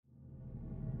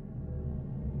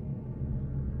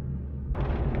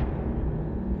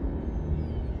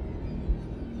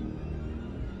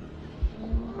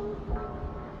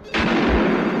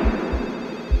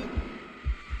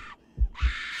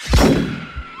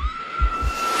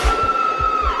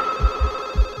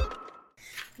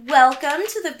Welcome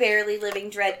to the Barely Living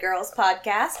Dread Girls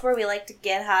podcast, where we like to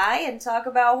get high and talk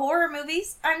about horror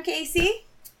movies. I'm Casey.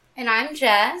 And I'm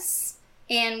Jess.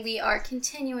 And we are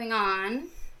continuing on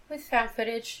with found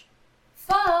footage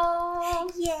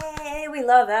fall. Yay, we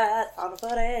love that. Found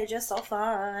footage, it's so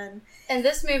fun. And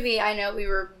this movie, I know we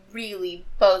were really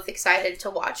both excited to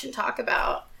watch and talk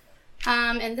about.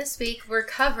 And this week we're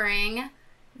covering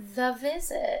The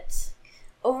Visit.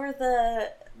 Over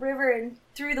the river and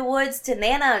through the woods to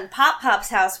Nana and Pop Pop's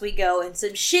house we go, and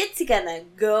some shit's gonna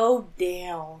go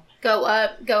down. Go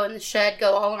up, go in the shed,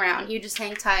 go all around. You just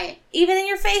hang tight. Even in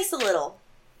your face a little.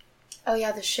 Oh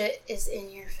yeah, the shit is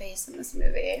in your face in this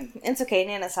movie. It's okay,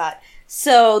 Nana's hot.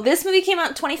 So, this movie came out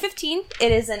in 2015.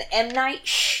 It is an M. Night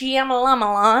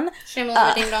Shyamalan.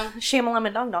 Shyamalama Ding Dong.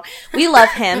 Shyamalama Dong Dong. We love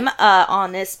him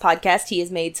on this podcast. He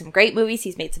has made some great movies.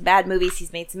 He's made some bad movies.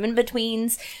 He's made some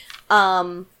in-betweens.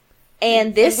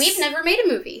 And we've never made a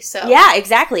movie, so. Yeah,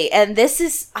 exactly. And this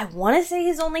is, I want to say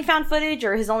his only found footage,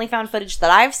 or his only found footage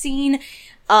that I've seen.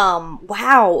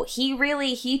 Wow.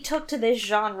 He took to this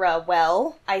genre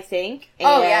well, I think.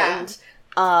 And,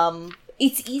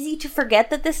 it's easy to forget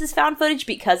that this is found footage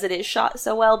because it is shot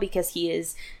so well, because he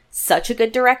is such a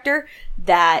good director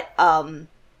that,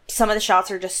 some of the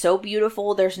shots are just so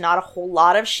beautiful. There's not a whole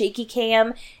lot of shaky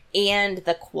cam. And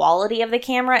the quality of the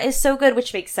camera is so good,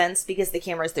 which makes sense because the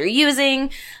cameras they're using.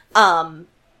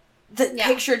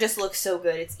 Picture just looks so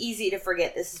good. It's easy to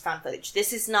forget this is found footage.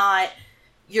 This is not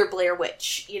your Blair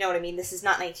Witch. You know what I mean? This is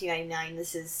not 1999.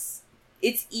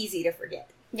 It's easy to forget.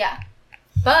 Yeah.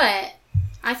 But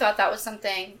I thought that was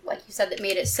something, like you said, that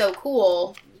made it so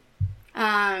cool.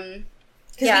 Because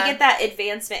we get that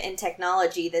advancement in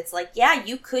technology that's like, yeah,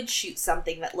 you could shoot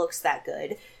something that looks that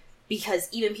good. Because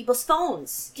even people's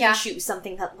phones can shoot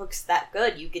something that looks that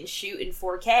good. You can shoot in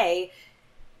 4K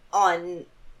on,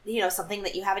 something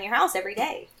that you have in your house every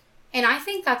day. And I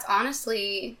think that's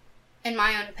honestly, in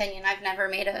my own opinion, I've never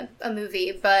made a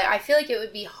movie, but I feel like it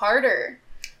would be harder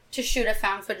to shoot a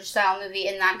found footage style movie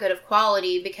in that good of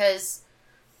quality, because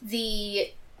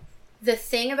the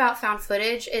thing about found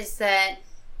footage is that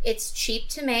it's cheap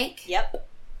to make. Yep.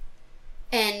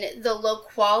 And the low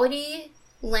quality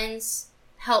lends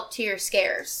help to your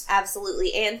scares.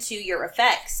 Absolutely. And to your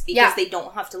effects, because they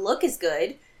don't have to look as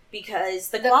good because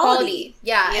the quality.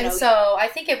 Yeah. And so I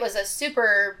think it was a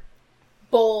super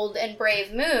bold and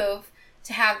brave move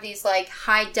to have these like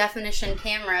high definition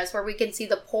cameras where we can see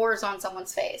the pores on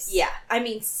someone's face. Yeah. I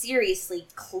mean, seriously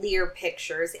clear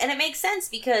pictures. And it makes sense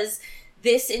because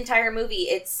this entire movie,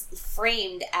 it's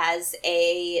framed as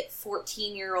a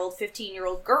 14-year-old,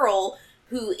 15-year-old girl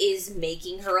who is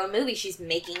making her own movie. She's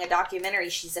making a documentary.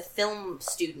 She's a film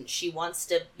student. She wants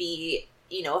to be,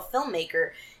 a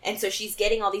filmmaker. And so she's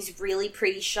getting all these really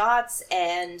pretty shots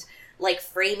and, like,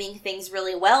 framing things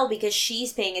really well because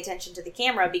she's paying attention to the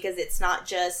camera, because it's not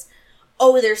just,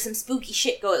 oh, there's some spooky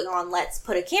shit going on, let's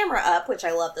put a camera up, which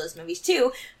I love those movies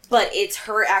too, but it's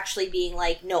her actually being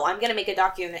like, no, I'm going to make a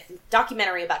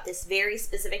documentary about this very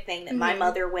specific thing that my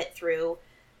mother went through,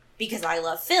 because I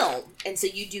love film. And so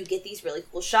you do get these really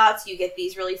cool shots. You get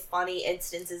these really funny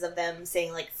instances of them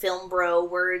saying, like, film bro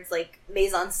words, like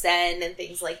mise en scène and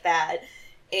things like that.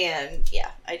 And, yeah,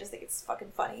 I just think it's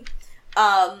fucking funny.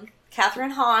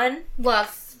 Kathryn Hahn.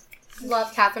 Love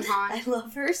Kathryn Hahn. I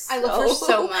love her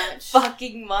so much.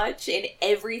 Fucking much in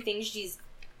everything she's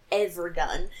ever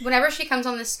done. Whenever she comes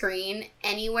on the screen,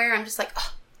 anywhere, I'm just like,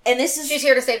 oh. And she's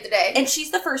here to save the day. And she's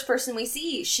the first person we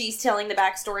see. She's telling the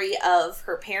backstory of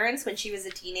her parents when she was a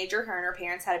teenager. Her and her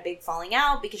parents had a big falling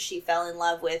out because she fell in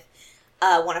love with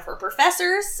one of her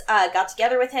professors, got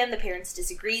together with him. The parents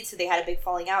disagreed, so they had a big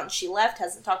falling out, and she left,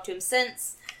 hasn't talked to him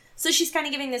since. So she's kind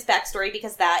of giving this backstory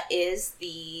because that is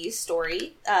the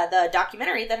story, the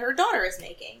documentary that her daughter is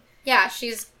making. Yeah,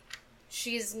 she's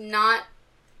not...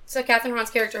 So Kathryn Hahn's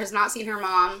character has not seen her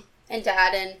mom and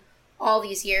dad in all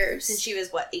these years. Since she was,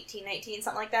 18, 19,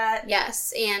 something like that?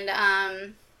 Yes,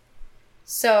 and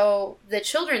so the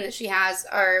children that she has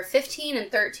are 15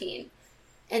 and 13,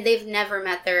 and they've never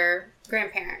met their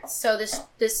grandparents. So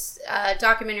this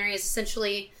documentary is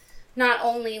essentially not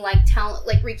only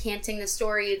recanting the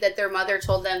story that their mother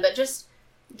told them, but just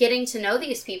getting to know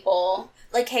these people.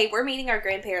 Like, hey, we're meeting our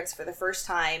grandparents for the first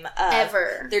time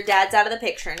ever. Their dad's out of the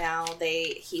picture now.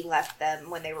 He left them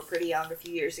when they were pretty young a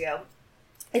few years ago.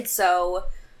 And so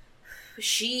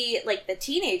she, like, the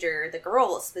teenager, the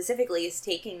girl specifically, is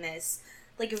taking this,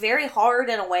 like, very hard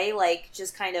in a way, like,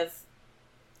 just kind of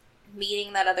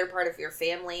meeting that other part of your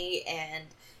family, and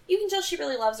you can tell she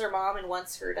really loves her mom and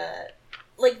wants her to,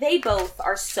 like, they both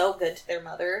are so good to their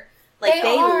mother. Like,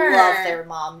 they love their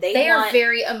mom. They are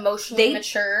very emotionally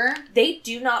mature. They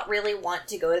do not really want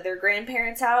to go to their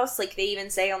grandparents' house. Like, they even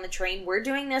say on the train, we're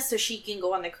doing this so she can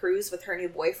go on the cruise with her new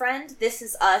boyfriend. This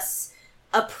is us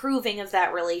approving of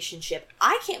that relationship.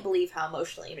 I can't believe how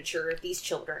emotionally mature these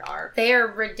children are. They are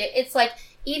ridiculous. It's like,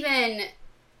 even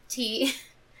T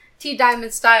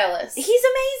Diamond Stylist. He's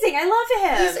amazing. I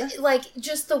love him. He's, like,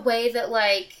 just the way that,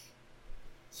 like,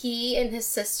 he and his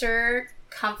sister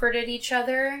comforted each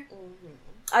other.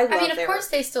 I mean, of course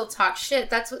they still talk shit.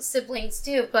 That's what siblings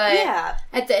do. But yeah.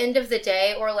 At the end of the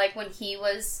day, or like when he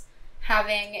was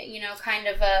having, you know, kind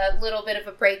of a little bit of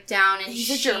a breakdown, and he's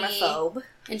a germaphobe,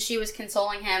 and she was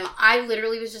consoling him, I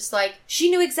literally was just like, she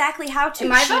knew exactly how to.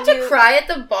 Am I about to cry at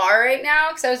the bar right now?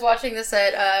 Because I was watching this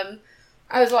at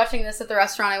the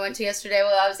restaurant I went to yesterday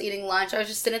while I was eating lunch. I was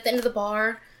just sitting at the end of the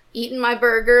bar, eating my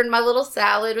burger and my little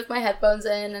salad with my headphones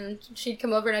in, and she'd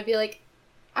come over and I'd be like,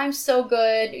 I'm so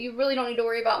good. You really don't need to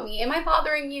worry about me. Am I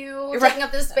bothering you? Taking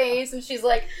up this space? And she's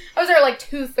like, I was there at like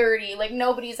 2:30. Like,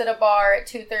 nobody's at a bar at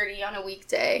 2:30 on a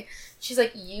weekday. She's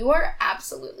like, you are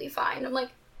absolutely fine. I'm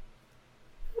like,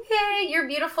 okay, you're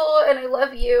beautiful and I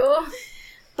love you.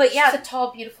 But yeah. She's a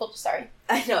tall, beautiful, sorry.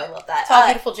 I know, I love that. Tall,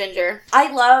 beautiful ginger.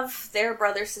 I love their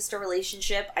brother-sister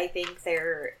relationship. I think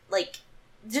they're, like,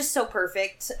 just so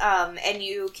perfect. And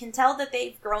you can tell that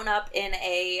they've grown up in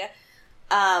a,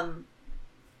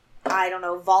 I don't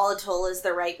know, volatile is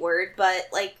the right word, but,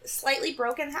 like, slightly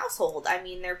broken household. I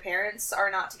mean, their parents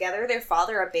are not together. Their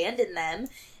father abandoned them.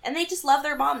 And they just love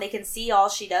their mom. They can see all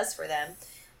she does for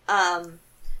them.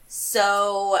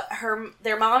 So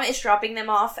their mom is dropping them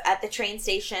off at the train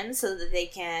station so that they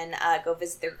can go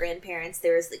visit their grandparents.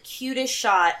 There is the cutest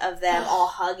shot of them all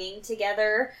hugging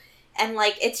together. And,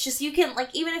 like, it's just, you can, like,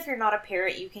 even if you're not a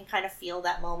parent, you can kind of feel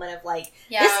that moment of, like,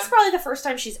 This is probably the first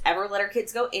time she's ever let her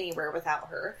kids go anywhere without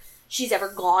her. She's ever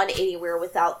gone anywhere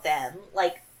without them.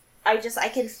 Like, I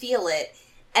can feel it.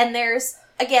 And there's,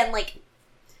 again, like,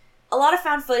 a lot of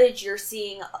found footage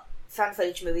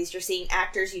movies, you're seeing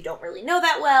actors you don't really know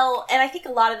that well. And I think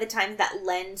a lot of the time that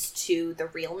lends to the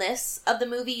realness of the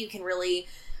movie. You can really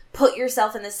put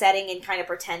yourself in the setting and kind of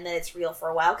pretend that it's real for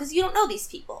a while because you don't know these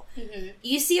people. Mm-hmm.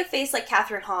 You see a face like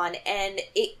Kathryn Hahn and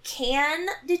it can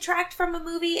detract from a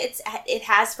movie. It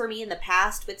has for me in the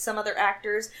past with some other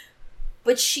actors,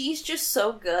 but she's just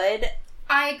so good.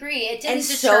 I agree. It didn't and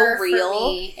deter so real.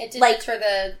 For me. It didn't deter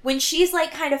the... When she's,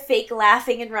 like, kind of fake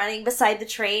laughing and running beside the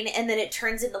train, and then it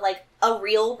turns into, like, a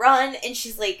real run, and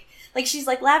she's, like,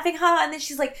 laughing, and then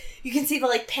she's, like, you can see the,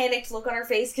 like, panicked look on her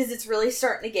face, because it's really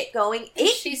starting to get going.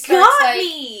 She got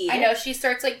me! I know, she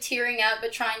starts, like, tearing up,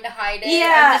 but trying to hide it.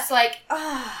 Yeah. I'm just like...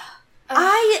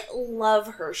 I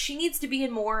love her. She needs to be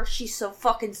in more. She's so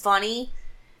fucking funny.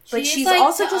 But she's like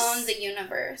also to just own the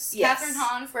universe. Yes. Kathryn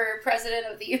Hahn for president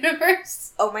of the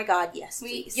universe. Oh my god, yes,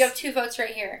 please. You have 2 votes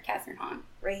right here, Kathryn Hahn.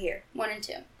 Right here. 1 and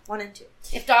 2. 1 and 2.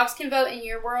 If dogs can vote in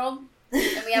your world,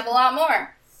 then we have a lot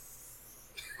more.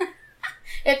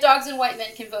 If dogs and white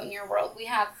men can vote in your world, we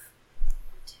have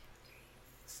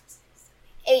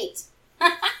 8.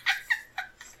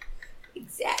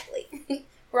 Exactly.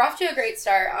 We're off to a great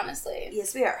start, honestly.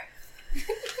 Yes, we are.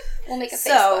 We'll make a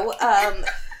Facebook. So,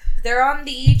 they're on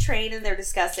the train and they're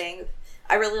discussing.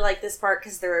 I really like this part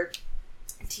because they're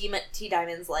T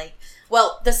Diamond's like,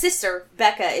 well, the sister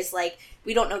Becca is like,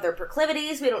 we don't know their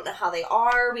proclivities, we don't know how they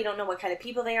are, we don't know what kind of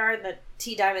people they are. And the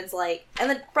T Diamond's like,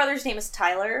 and the brother's name is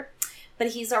Tyler, but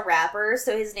he's a rapper,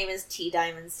 so his name is T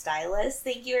Diamond Stylist.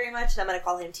 Thank you very much. And I'm going to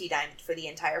call him T Diamond for the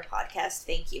entire podcast.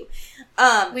 Thank you.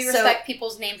 We respect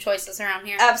people's name choices around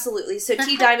here. Absolutely. So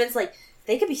T Diamond's like,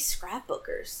 they could be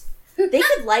scrapbookers. They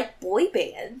could like boy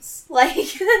bands. Like,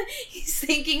 he's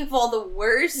thinking of all the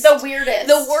worst... The weirdest.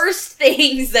 The worst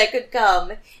things that could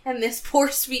come. And this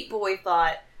poor sweet boy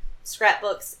thought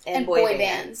scrapbooks and boy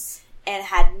bands. And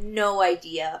had no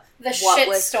idea what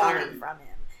was coming from him.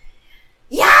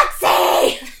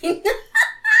 Yahtzee!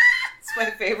 It's my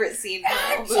favorite scene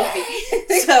from the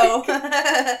whole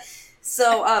movie.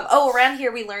 So, around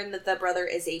here we learned that the brother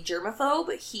is a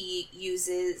germaphobe. He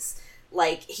uses...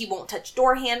 Like, he won't touch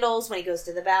door handles when he goes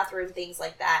to the bathroom, things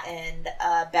like that. And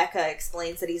Becca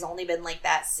explains that he's only been like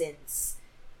that since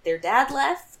their dad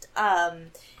left.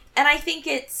 And I think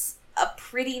it's a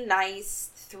pretty nice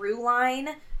through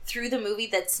line through the movie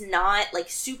that's not, like,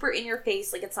 super in your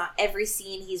face. Like, it's not every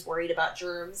scene he's worried about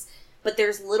germs. But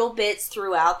there's little bits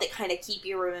throughout that kind of keep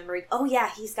you remembering, oh, yeah,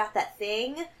 he's got that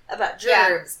thing about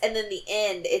germs. Yeah. And then the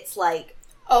end, it's like,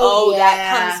 oh,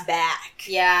 that comes back.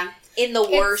 Yeah. In the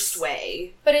worst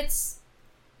way. But it's,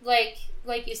 like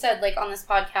you said, like, on this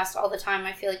podcast all the time,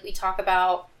 I feel like we talk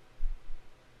about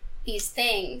these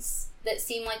things, that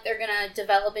seem like they're gonna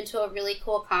develop into a really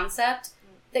cool concept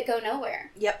that go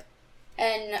nowhere. Yep.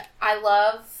 And I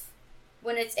love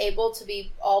when it's able to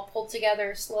be all pulled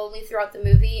together slowly throughout the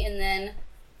movie and then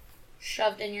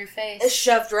shoved in your face. It's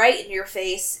shoved right in your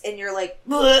face, and you're like,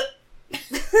 bleh.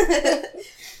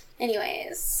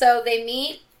 Anyways, so they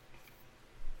meet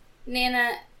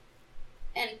Nana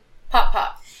and Pop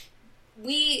Pop.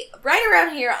 Right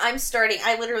around here,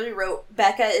 I literally wrote,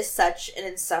 Becca is such an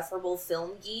insufferable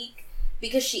film geek,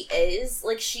 because she is.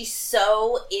 Like, she's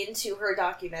so into her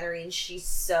documentary, and she's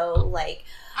so, like...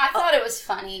 I thought it was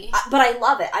funny. But I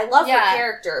love it. I love her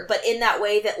character, but in that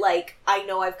way that, like, I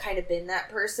know I've kind of been that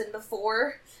person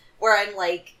before, where I'm,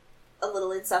 like, a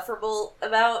little insufferable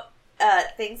about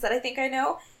things that I think I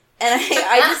know. And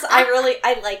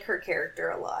I like her character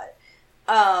a lot.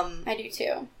 I do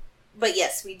too. But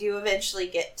yes, we do eventually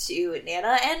get to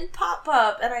Nana and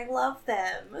Pop-Up, and I love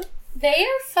them. They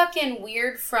are fucking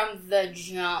weird from the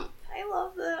jump. I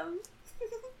love them.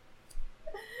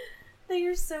 They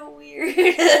are so weird.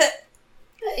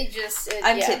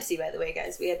 I'm tipsy, by the way,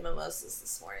 guys. We had mimosas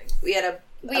this morning. We had a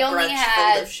brunch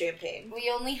full of champagne. We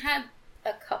only had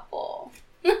a couple.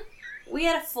 We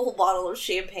had a full bottle of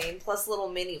champagne, plus little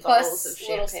mini bottles of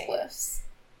champagne. Little spliffs.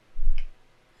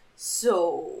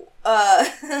 So,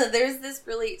 there's this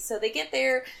really... So they get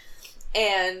there,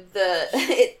 and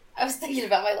I was thinking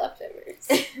about my leftovers.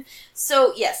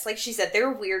 So, yes, like she said,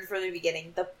 they're weird from the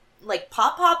beginning.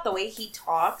 Pop-Pop, the way he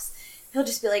talks, he'll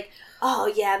just be like,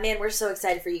 oh, yeah, man, we're so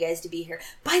excited for you guys to be here.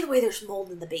 By the way, there's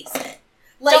mold in the basement.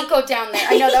 Like, don't go down there.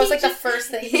 I know, that was like the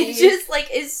first thing he just, like,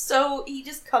 he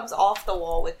just comes off the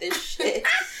wall with this shit.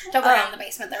 Don't go down in the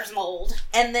basement, there's mold.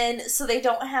 And then, so they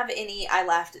don't have I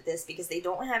laughed at this, because they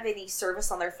don't have any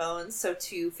service on their phones, so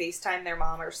to FaceTime their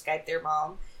mom or Skype their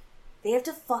mom, they have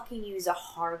to fucking use a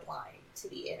hard line to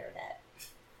the internet.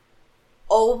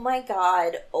 Oh my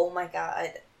god.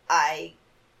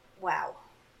 Wow.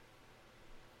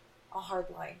 A hard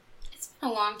line. It's been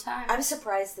a long time. I'm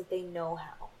surprised that they know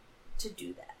how to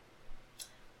do that.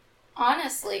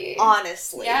 Honestly.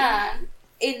 Yeah.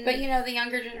 But the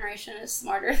younger generation is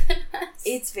smarter than us.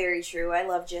 It's very true. I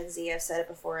love Gen Z. I've said it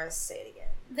before. I'll say it again.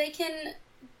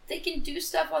 They can do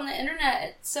stuff on the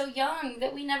internet so young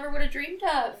that we never would have dreamed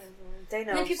of. Mm-hmm. They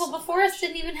know. And the people before us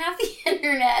didn't even have the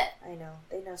internet. I know.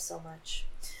 They know so much.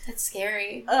 That's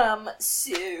scary.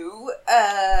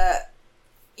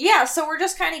 Yeah, so we're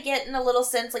just kind of getting a little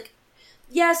sense, like,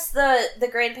 yes, the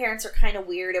grandparents are kind of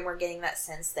weird, and we're getting that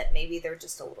sense that maybe they're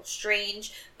just a little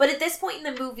strange. But at this point in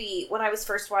the movie, when I was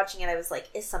first watching it, I was like,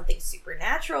 is something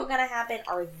supernatural gonna happen?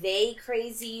 Are they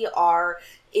crazy?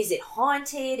 Is it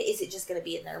haunted? Is it just gonna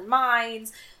be in their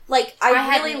minds? Like,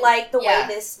 I really like the way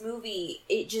this movie,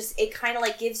 it kind of,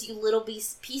 like, gives you little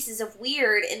pieces of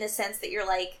weird in the sense that you're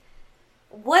like,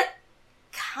 what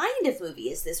kind of movie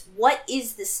is this? What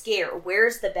is the scare?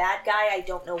 Where's the bad guy? I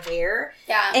don't know where.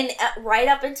 Yeah. And right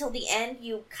up until the end,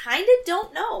 you kind of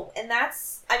don't know. And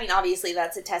obviously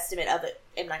that's a testament of an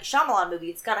M. Night Shyamalan movie.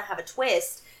 It's gonna have a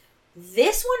twist.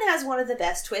 This one has one of the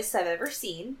best twists I've ever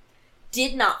seen.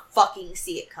 Did not fucking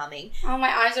see it coming. Oh, my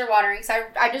eyes are watering. So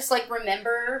I just, like,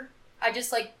 remember... I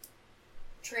just, like,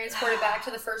 transported back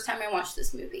to the first time I watched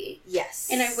this movie. Yes.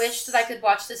 And I wish that I could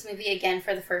watch this movie again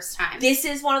for the first time. This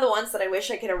is one of the ones that I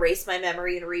wish I could erase my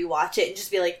memory and rewatch it and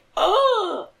just be like,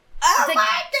 oh my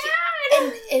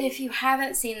god! And if you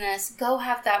haven't seen this, go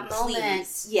have that moment.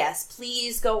 Please, yes,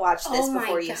 please go watch this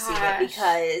before you've seen it,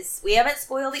 because we haven't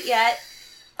spoiled it yet.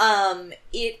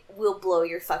 It will blow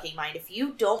your fucking mind. If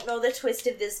you don't know the twist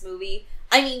of this movie,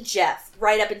 Jeff,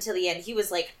 right up until the end, he was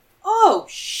like, oh,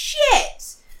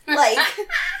 shit! Like,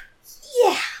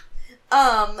 yeah.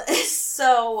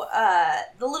 So,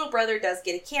 the little brother does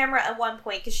get a camera at one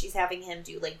point because she's having him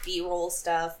do, like, B-roll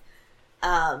stuff.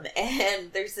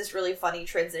 And there's this really funny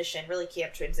transition, really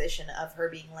camp transition of her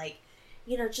being like,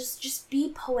 just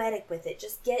be poetic with it.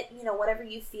 Just get, whatever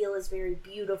you feel is very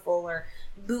beautiful or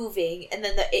moving. And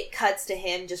then it cuts to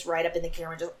him just right up in the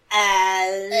camera, just,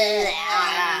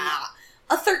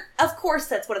 of course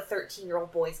that's what a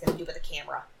 13-year-old boy is going to do with a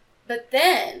camera. But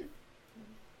then,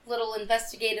 little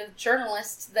investigative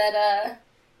journalist that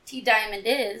T. Diamond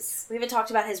is. We haven't talked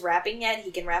about his rapping yet.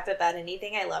 He can rap about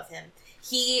anything. I love him.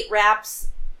 He raps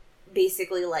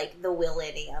basically like the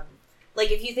Willennium.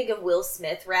 Like, if you think of Will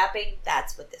Smith rapping,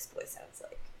 that's what this boy sounds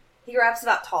like. He raps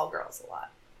about tall girls a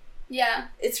lot. Yeah.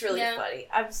 It's really funny.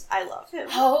 I love him.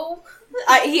 Ho?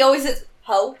 He always says,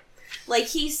 ho. Like,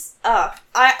 he's,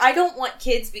 I don't want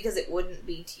kids because it wouldn't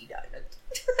be T. Diamond.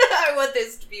 I want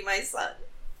this to be my son.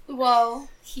 Well,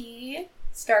 he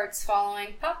starts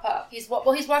following Pop Pop. He's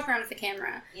walking around with the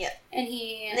camera. Yeah. And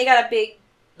they got a big,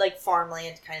 like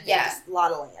farmland kind of thing. Yeah. Just a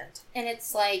lot of land. And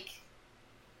it's, like,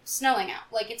 snowing out.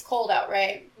 Like, it's cold out,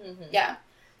 right? Mm-hmm. Yeah.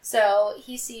 So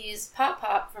he sees Pop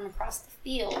Pop from across the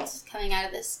field coming out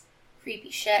of this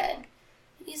creepy shed.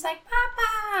 And he's like, Pop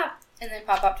Pop! And then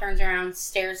Pop Pop turns around,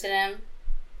 stares at him,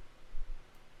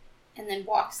 and then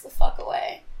walks the fuck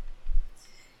away.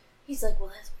 He's like,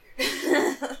 well, that's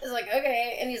weird. He's like,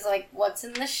 okay. And he's like, what's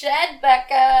in the shed,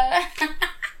 Becca?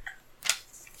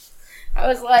 I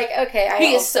was like, okay.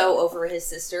 He is so over his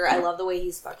sister. I love the way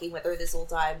he's fucking with her this whole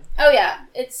time. Oh, yeah.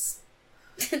 It's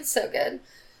so good.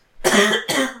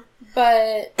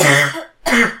 But,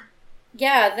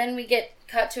 yeah, then we get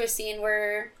cut to a scene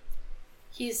where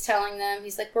he's telling them,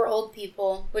 he's like, we're old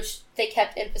people, which they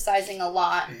kept emphasizing a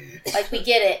lot. Like, we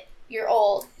get it. You're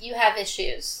old. You have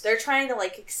issues. They're trying to,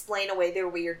 like, explain away their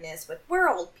weirdness, but we're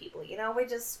old people, you know?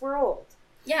 We're old.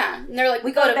 Yeah. And they're like,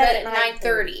 we go to bed at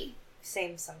 9:30.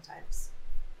 Same sometimes.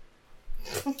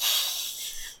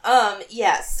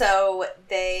 Yeah, so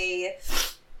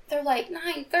They're like,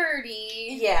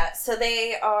 9:30. Yeah, so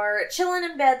they are chilling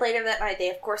in bed later that night. They,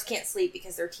 of course, can't sleep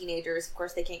because they're teenagers. Of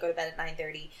course, they can't go to bed at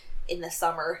 9:30 in the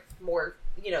summer. More,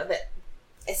 that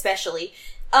especially.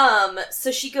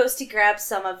 So she goes to grab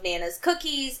some of Nana's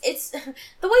cookies. It's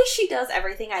the way she does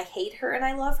everything. I hate her and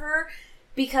I love her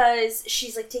because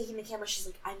she's, like, taking the camera. She's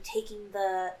like, I'm taking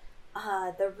the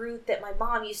route that my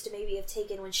mom used to maybe have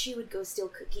taken when she would go steal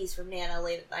cookies from Nana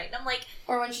late at night. And I'm like,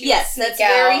 or when she yes, would that's sneak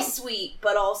out. very sweet,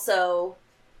 but also,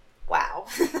 wow,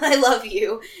 I love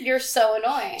you. You're so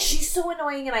annoying. She's so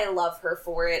annoying, and I love her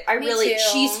for it. Me too.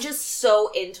 She's just so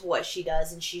into what she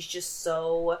does, and she's just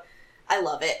so, I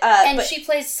love it. And she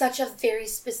plays such a very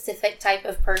specific type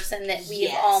of person that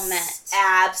we've all met.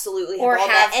 Absolutely. Or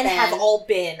have been. And have all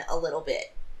been a little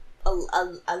bit.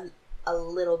 A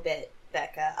little bit.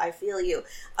 Becca, I feel you.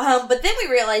 But then we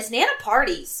realized Nana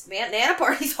parties. Man, Nana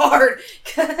parties hard.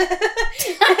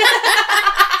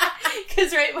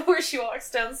 Because right before she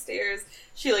walks downstairs,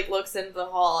 she, like, looks into the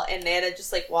hall, and Nana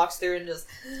just, like, walks through and just...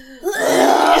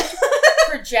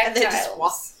 Projectiles. And then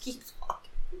just keeps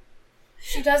walking.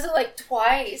 She does it, like,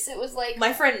 twice. It was like...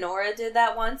 My friend Nora did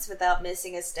that once without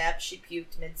missing a step. She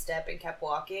puked mid-step and kept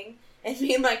walking. And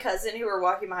me and my cousin, who were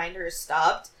walking behind her,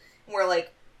 stopped. And we're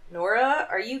like, Nora,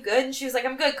 are you good? And she was like,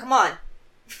 I'm good, come on.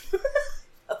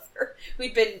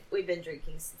 We'd been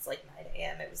drinking since, like, 9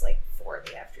 a.m. It was, like, 4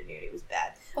 in the afternoon. It was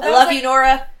bad. Well, I love you,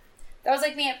 Nora. That was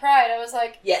like me at Pride. I was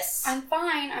like, yes. I'm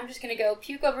fine. I'm just going to go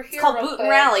puke over here It's called real Boot quick. and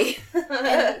Rally.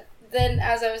 And then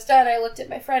as I was done, I looked at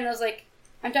my friend and I was like,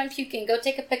 I'm done puking. Go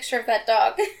take a picture of that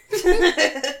dog.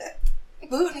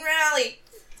 Boot and Rally.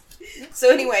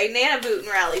 So anyway, Nana Boot and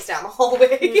Rally's down the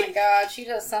hallway. Oh my god, she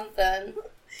does something.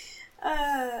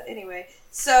 Anyway,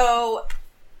 so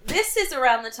this is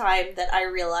around the time that I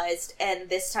realized, and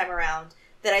this time around,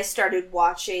 that I started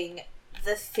watching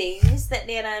the things that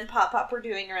Nana and Pop Pop were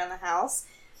doing around the house.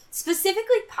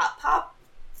 Specifically Pop Pop,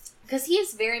 because he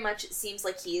is very much, it seems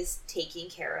like he is taking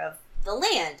care of the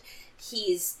land.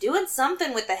 He's doing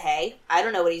something with the hay. I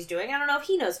don't know what he's doing. I don't know if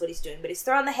he knows what he's doing, but he's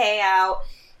throwing the hay out.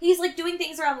 He's, like, doing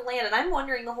things around the land, and I'm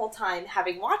wondering the whole time,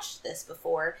 having watched this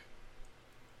before,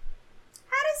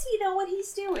 how does he know what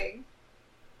he's doing?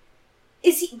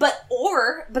 Is he, but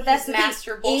that's the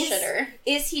master thing. bullshitter.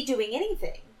 Is he doing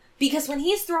anything? Because when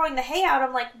he's throwing the hay out,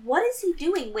 I'm like, what is he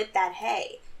doing with that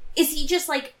hay? Is he just,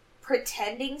 like,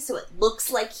 pretending so it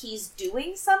looks like he's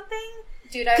doing something?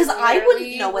 Dude, Because I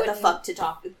wouldn't know what the fuck to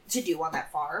do on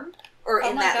that farm. Or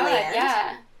in that land.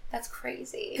 Yeah. That's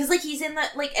crazy. Because, like, he's in the,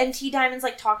 like, and T Diamond's,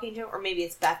 like, talking to him, or maybe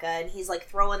it's Becca, and he's, like,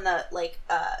 throwing the, like,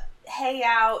 hay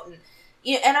out, and,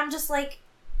 and I'm just like,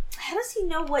 how does he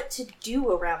know what to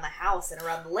do around the house and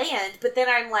around the land? But then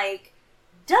I'm like,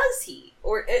 does he?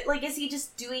 Or, like, is he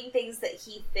just doing things that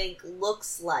he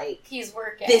looks like he's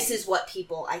working? This is what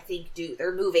people, I think, do.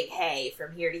 They're moving hay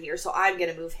from here to here, so I'm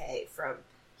gonna move hay from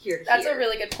here to That's here. a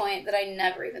really good point that I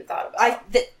never even thought about.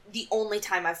 The only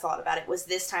time I thought about it was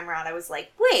this time around. I was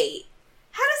like, wait,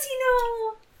 how does he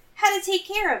know how to take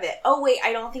care of it? Oh, wait,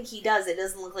 I don't think he does. It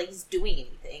doesn't look like he's doing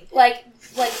anything. Like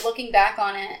looking back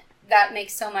on it, that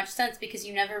makes so much sense because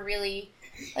you never really,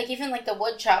 like, even, like, the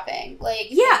wood chopping. Like,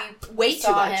 yeah, you way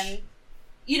too much. him.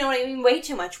 You know what I mean? Way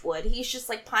too much wood. He's just,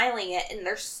 like, piling it, and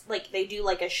there's, like, they do,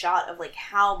 like, a shot of, like,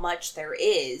 how much there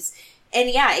is. And,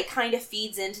 yeah, it kind of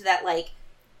feeds into that, like,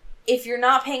 if you're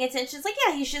not paying attention, it's like,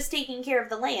 yeah, he's just taking care of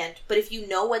the land. But if you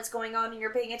know what's going on and you're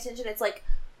paying attention, it's like,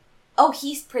 oh,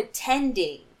 he's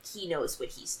pretending he knows what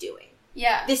he's doing.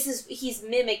 Yeah. He's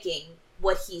mimicking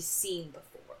what he's seen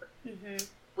before. Mm-hmm.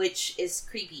 Which is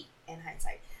creepy in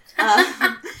hindsight.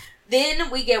 Then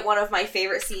we get one of my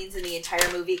favorite scenes in the entire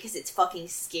movie because it's fucking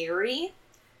scary.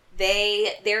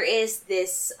 there is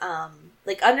this,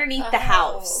 like, underneath the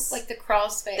house. Like the crawl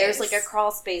space. There's, like, a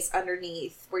crawl space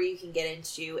underneath where you can get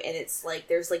into, and it's, like,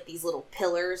 there's, like, these little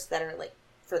pillars that are, like,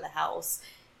 for the house.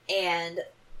 And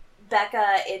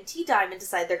Becca and T. Diamond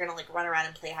decide they're gonna, like, run around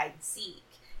and play hide and seek.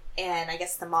 And I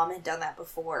guess the mom had done that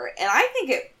before. And I think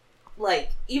it,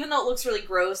 like, even though it looks really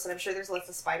gross, and I'm sure there's lots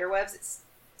of spider webs, it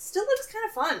still looks kind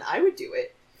of fun. I would do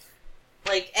it.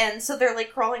 Like, and so they're,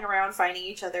 like, crawling around, finding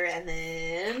each other, and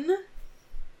then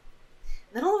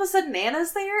all of a sudden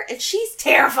Nana's there, and she's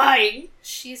terrifying.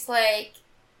 She's like,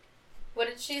 what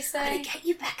did she say? I'm gonna get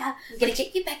you, Becca. I'm gonna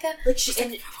get you, Becca. Like,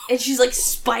 and she's, like,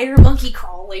 spider monkey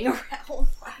crawling around.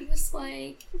 I was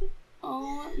like,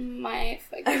 oh my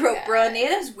fucking I wrote, God. bruh,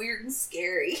 Nana's weird and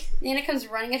scary. Nana comes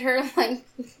running at her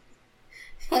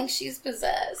like she's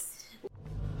possessed.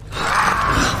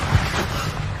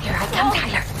 Here I come,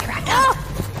 Tyler. Here I come.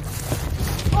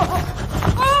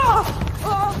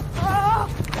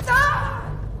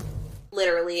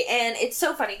 Literally. And it's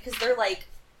so funny because they're like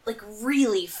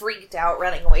really freaked out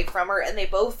running away from her, and they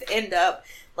both end up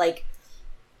like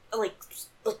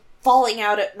falling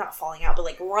out of, not falling out, but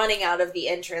like running out of the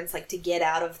entrance, like to get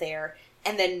out of there.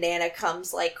 And then Nana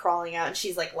comes like crawling out, and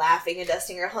she's like laughing and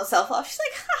dusting herself off. She's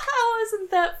like, haha,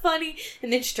 isn't that funny?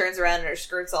 And then she turns around and her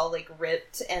skirt's all like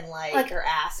ripped and like her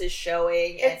ass is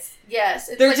showing. It's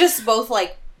they're like, just both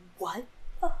like, what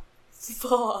the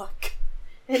fuck?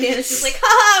 And Nana's just like,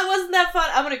 haha, wasn't that fun?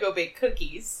 I'm gonna go bake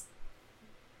cookies.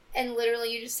 and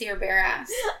literally you just see her bare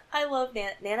ass. I love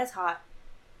Nana. Nana's hot.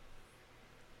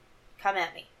 Come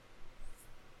at me.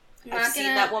 I've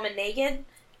seen that woman naked.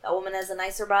 That woman has a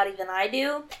nicer body than I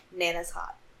do. Nana's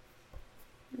hot.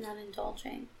 Not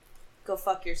indulging. Go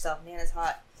fuck yourself. Nana's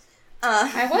hot.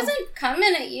 I wasn't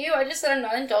coming at you. I just said I'm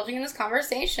not indulging in this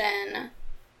conversation.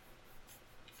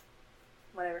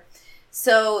 Whatever.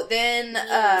 So then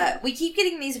we keep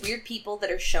getting these weird people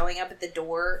that are showing up at the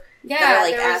door. Yeah, that are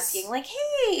like asking, like,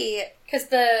 hey, because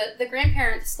the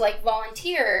grandparents like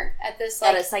volunteer at this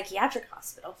like at a psychiatric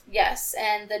hospital. Yes,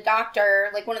 and the doctor,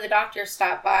 like one of the doctors,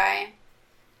 stopped by.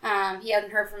 He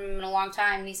hadn't heard from him in a long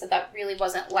time, and he said that really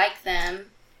wasn't like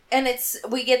them. And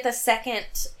we get the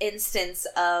second instance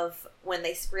of when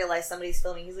they realize somebody's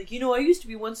filming. He's like, I used to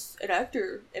be once an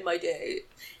actor in my day.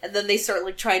 And then they start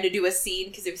like trying to do a scene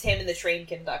because it was him and the train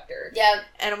conductor. Yeah.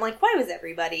 And I'm like, why did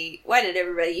everybody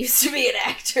used to be an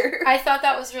actor? I thought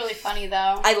that was really funny,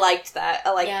 though. I liked that.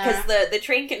 Because the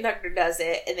train conductor does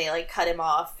it, and they like cut him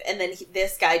off, and then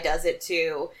this guy does it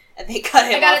too. And they cut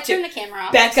him off. I gotta turn the camera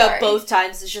off. Becca both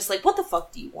times is just like, what the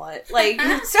fuck do you want? Like,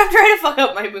 stop trying to fuck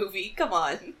up my movie. Come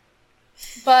on.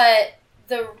 But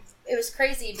it was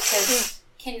crazy because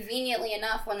conveniently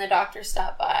enough, when the doctor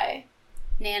stopped by,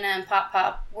 Nana and Pop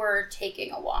Pop were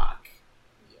taking a walk.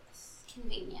 Yes.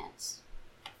 Convenient.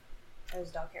 That was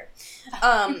dog hair.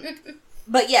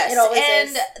 But yes, It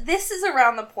always is. This is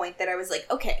around the point that I was like,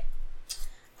 okay,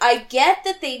 I get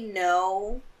that they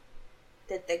know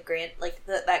that that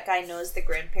guy knows the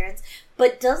grandparents,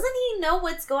 but doesn't he know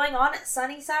what's going on at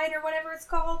Sunnyside or whatever it's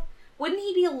called? Wouldn't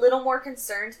he be a little more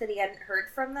concerned that he hadn't heard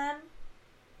from them?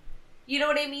 You know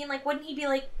what I mean? Like, wouldn't he be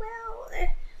like, well,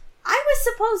 I was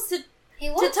supposed to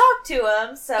talk to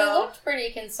him, so... He looked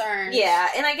pretty concerned. Yeah,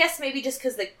 and I guess maybe just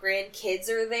because the grandkids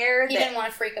are there... He didn't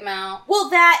want to freak them out. Well,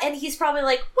 that, and he's probably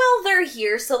like, well, they're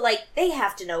here, so, like, they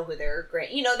have to know who they're...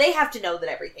 they have to know that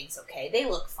everything's okay. They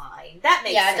look fine. That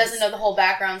makes sense. Yeah, it doesn't know the whole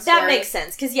background story. That makes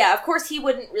sense, because, yeah, of course he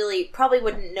probably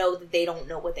wouldn't know that they don't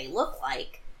know what they look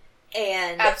like.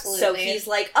 And Absolutely. So he's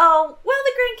like, oh, well,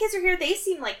 the grandkids are here. They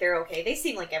seem like they're okay. They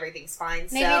seem like everything's fine.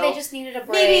 Maybe they just needed a break.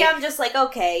 Maybe I'm just like,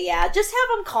 okay, yeah, just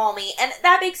have them call me. And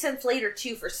that makes sense later,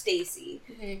 too, for Stacy.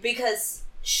 Mm-hmm. Because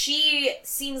she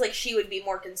seems like she would be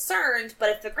more concerned.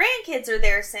 But if the grandkids are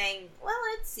there saying, well,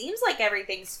 it seems like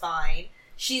everything's fine,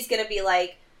 she's going to be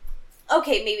like,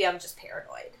 okay, maybe I'm just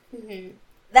paranoid. Mm-hmm.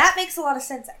 That makes a lot of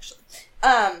sense, actually.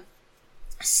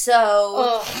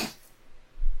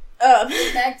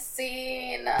 Next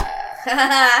scene.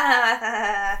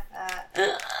 I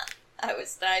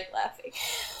was dying laughing.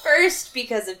 First,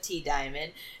 because of T.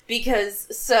 Diamond.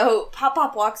 So Pop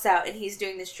Pop walks out and he's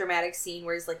doing this dramatic scene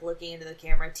where he's like looking into the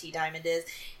camera, T. Diamond is,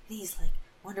 and he's like,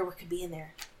 wonder what could be in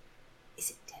there.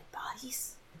 Is it dead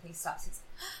bodies? And he stops and says,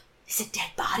 is it dead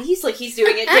bodies? Like he's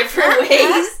doing it different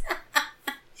ways.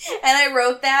 And I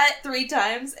wrote that 3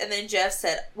 times, and then Jeff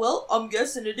said, well, I'm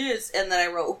guessing it is. And then I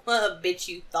wrote, bitch,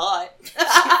 you thought.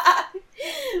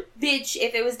 Bitch,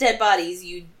 if it was dead bodies,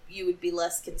 you would be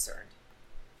less concerned.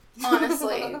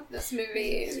 Honestly, this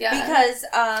movie, yeah. Because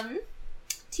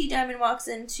T. Diamond walks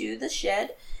into the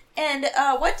shed, and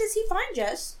what does he find,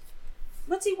 Jess?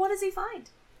 What does he find?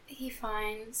 he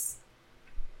finds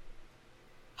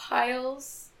high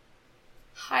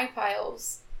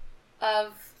piles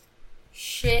of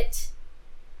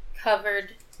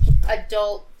shit-covered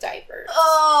adult diapers.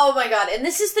 Oh my god, and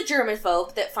this is the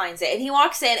germaphobe that finds it, and he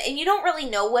walks in, and you don't really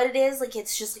know what it is, like,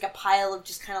 it's just, like, a pile of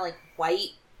just kind of, like,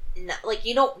 white, like,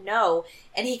 you don't know,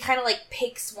 and he kind of, like,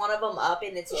 picks one of them up,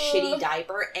 and it's a shitty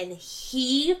diaper, and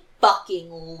he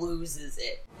fucking loses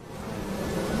it.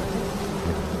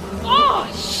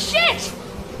 Oh, shit!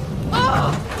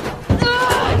 Oh!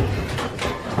 Ugh!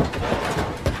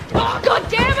 Oh, god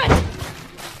damn it!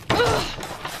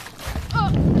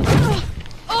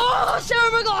 Oh,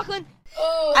 Sarah McLachlan!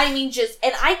 Oh. I mean,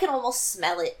 and I can almost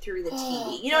smell it through the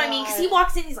TV. You know what I mean? Because he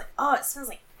walks in, he's like, oh, it smells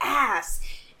like ass.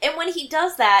 And when he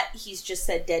does that, he's just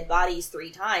said dead bodies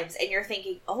 3 times. And you're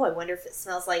thinking, oh, I wonder if it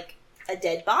smells like a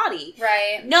dead body.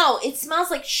 Right. No, it smells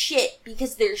like shit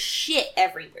because there's shit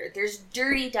everywhere. There's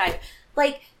dirty diapers.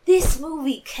 Like, this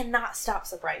movie cannot stop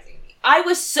surprising me. I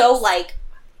was so like,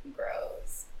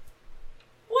 Gross.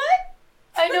 what?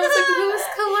 I know, it's like, who's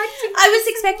collecting I was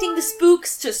expecting the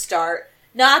spooks to start,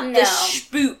 not No. the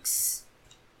spooks.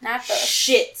 Not the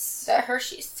Shits. the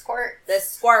Hershey squirt. The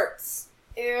squirts.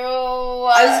 Ew.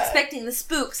 I was expecting the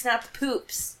spooks, not the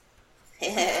poops.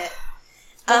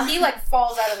 Well, he, like,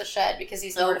 falls out of the shed because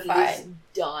he's mortified. He is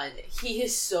done. He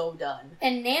is so done.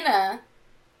 And Nana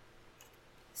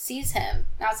sees him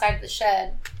outside of the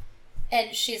shed,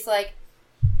 and she's like,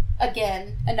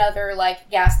 again, another,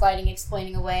 like, gaslighting,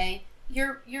 explaining away.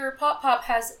 Your Pop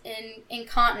has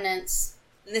incontinence.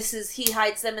 And he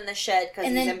hides them in the shed because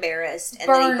And he's then embarrassed, and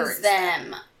then he burns burns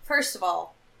them. First of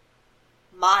all,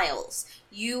 miles.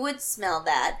 You would smell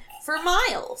that for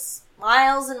miles.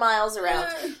 Miles and miles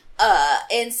around.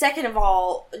 And second of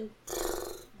all,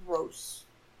 gross.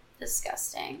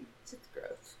 Disgusting. It's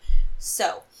gross.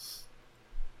 So,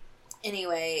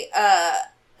 anyway,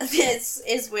 this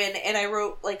is when, and I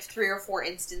wrote like 3 or 4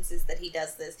 instances that he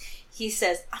does this. He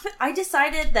says, I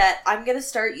decided that I'm going to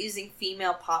start using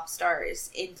female pop stars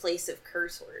in place of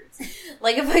curse words.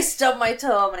 Like, if I stub my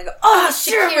toe, I'm going to go, oh,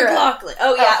 Sarah Shakira. McLachlan.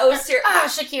 Oh, yeah. Oh, Sarah.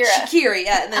 Shakira. Shakira,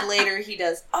 yeah. And then later he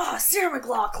does, oh, Sarah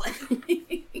McLachlan.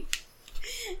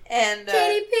 And,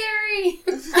 Katy Perry.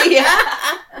 yeah.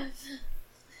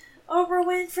 Oprah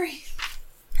Winfrey.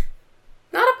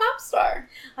 Not a pop star.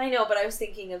 I know, but I was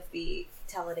thinking of the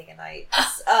Talladega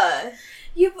Nights. But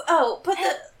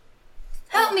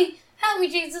Help me,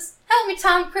 Jesus. Help me,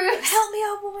 Tom Cruise. help me,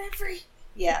 Oprah Winfrey.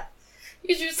 Yeah.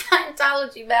 Use your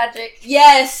Scientology magic.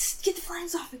 Yes! Get the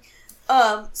flames off me.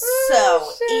 So,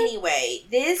 shit. anyway,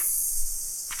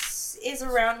 this is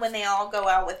around when they all go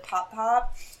out with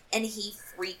Pop, and he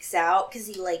freaks out because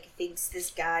he, like, thinks this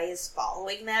guy is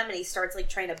following them, and he starts, like,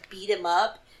 trying to beat him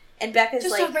up. And Becca's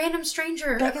Just like, a random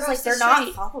stranger. Becca's across like, the they're not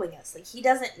street. following us. Like, he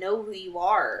doesn't know who you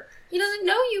are. He doesn't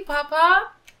know you, Papa.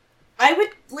 I would,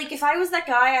 like, if I was that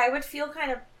guy, I would feel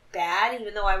kind of bad,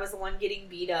 even though I was the one getting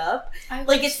beat up.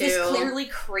 Like, it's this clearly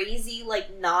crazy,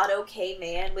 like, not okay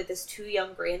man with his 2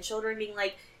 young grandchildren being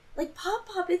like,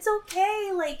 Pop, it's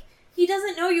okay. Like, he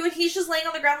doesn't know you, and he's just laying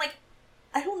on the ground like,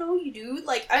 I don't know you, dude.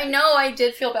 Like, I know, I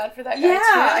did feel bad for that guy, yeah,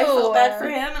 too. I felt bad for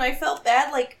him, and I felt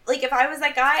bad, like, if I was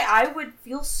that guy, I would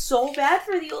feel so bad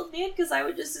for the old man, because I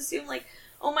would just assume, like,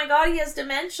 oh my god, he has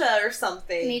dementia or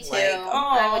something. Me too. Like,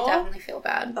 I would definitely feel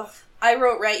bad. Ugh. I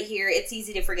wrote right here, it's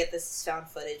easy to forget this is found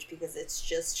footage because it's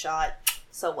just shot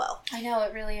so well. I know,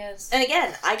 it really is. And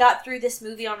again, I got through this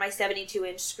movie on my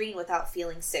 72-inch screen without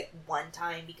feeling sick one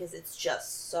time because it's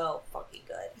just so fucking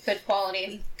good. Good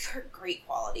quality. Great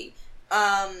quality.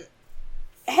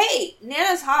 Hey,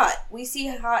 Nana's hot. We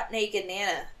see hot naked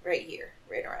Nana right here.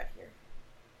 Right around here.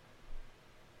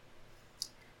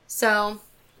 So,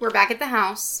 we're back at the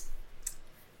house.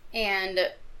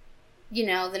 And, you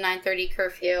know, the 9:30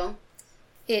 curfew.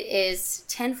 It is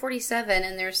 10:47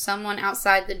 and there's someone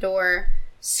outside the door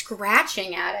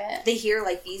scratching at it. They hear,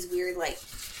 like, these weird, like,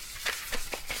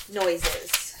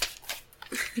 noises.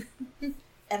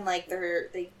 And, like,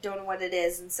 they don't know what it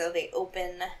is, and so they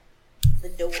open the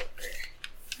door.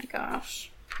 Oh my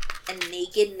gosh. And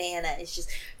naked Nana is just...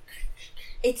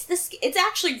 It's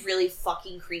actually really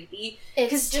fucking creepy.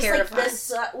 It's just,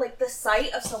 terrifying. like, the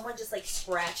sight of someone just, like,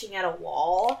 scratching at a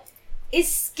wall is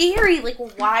scary. Like,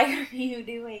 why are you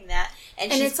doing that?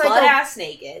 And she's it's like butt-ass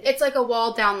naked. It's like a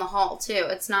wall down the hall, too.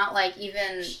 It's not, like,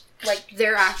 even, like,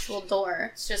 their actual door.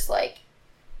 It's just, like,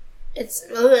 it's...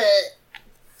 Ugh.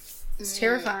 It's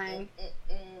terrifying.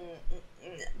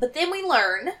 But then we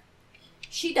learn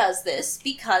she does this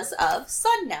because of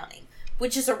sundowning,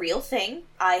 which is a real thing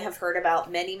I have heard about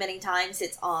many, many times.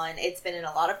 It's been in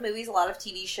a lot of movies, a lot of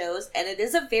TV shows, and it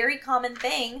is a very common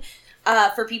thing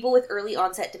For people with early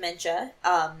onset dementia,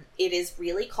 it is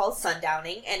really called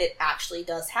sundowning, and it actually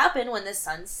does happen when the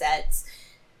sun sets.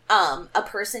 A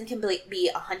person can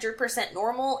be 100%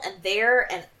 normal and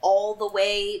there and all the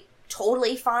way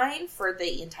totally fine for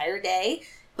the entire day,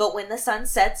 but when the sun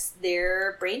sets,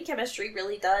 their brain chemistry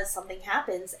really does, something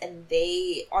happens, and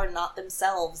they are not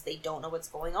themselves. They don't know what's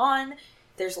going on.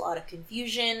 There's a lot of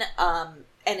confusion, and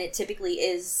it typically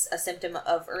is a symptom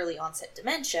of early onset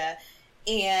dementia.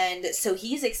 And so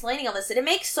he's explaining all this, and it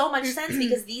makes so much sense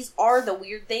because these are the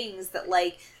weird things that,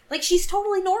 like she's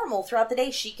totally normal throughout the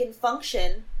day. She can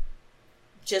function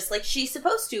just like she's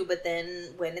supposed to, but then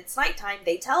when it's nighttime,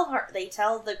 they tell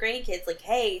the grandkids, like,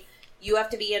 hey, you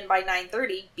have to be in by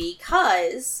 9:30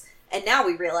 because, and now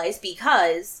we realize,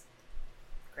 because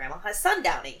Grandma has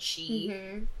sundowning. She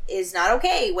is not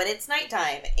okay when it's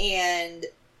nighttime. And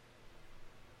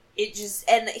it just,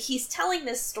 and he's telling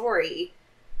this story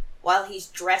while he's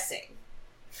dressing.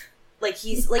 Like,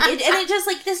 he's, like, and it just,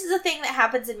 like, this is a thing that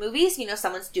happens in movies. You know,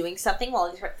 someone's doing something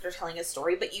while they're telling a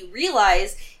story, but you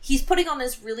realize he's putting on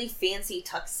this really fancy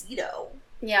tuxedo.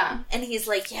 Yeah. And he's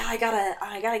like, yeah, I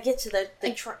gotta get to the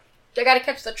train. I gotta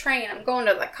catch the train. I'm going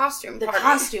to the costume party. The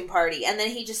costume party. And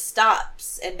then he just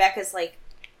stops, and Becca's like,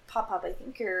 Pop, I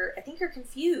think you're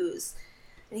confused.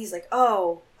 And he's like,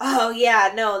 oh,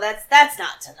 yeah, no, that's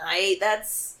not tonight.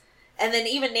 And then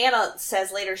even Nana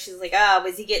says later, she's like,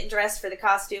 was he getting dressed for the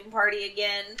costume party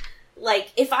again?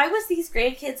 Like, if I was these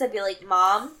grandkids, I'd be like,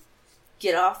 Mom,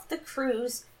 get off the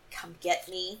cruise. Come get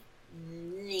me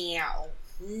now.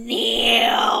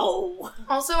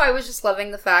 Also, I was just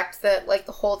loving the fact that, like,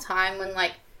 the whole time when,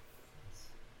 like,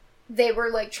 they were,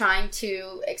 like, trying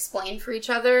to explain for each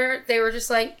other, they were just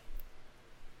like,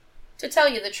 to tell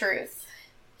you the truth.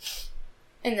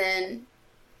 And then,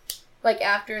 like,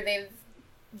 after they've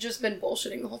just been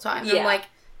bullshitting the whole time, I'm like,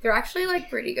 they're actually,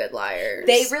 like, pretty good liars.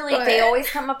 They always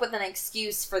come up with an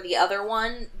excuse for the other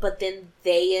one, but then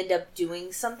they end up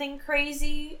doing something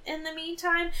crazy in the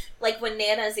meantime. Like, when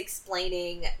Nana's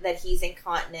explaining that he's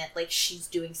incontinent, like, she's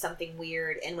doing something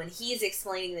weird, and when he's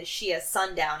explaining that she has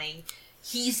sundowning,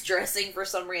 he's dressing for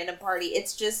some random party.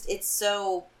 It's just, it's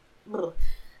so... Ugh.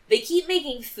 They keep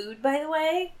making food, by the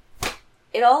way.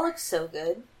 It all looks so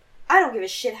good. I don't give a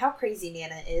shit how crazy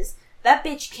Nana is. That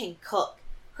bitch can cook.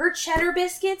 Her cheddar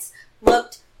biscuits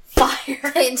looked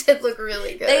fire. They did look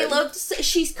really good.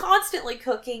 She's constantly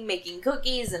cooking, making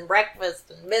cookies and breakfast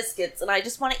and biscuits, and I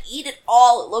just want to eat it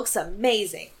all. It looks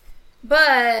amazing.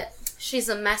 But she's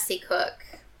a messy cook.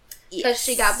 Because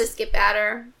she got biscuit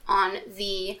batter on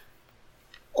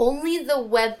only the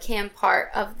webcam part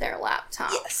of their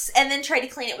laptop. Yes, and then tried to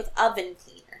clean it with oven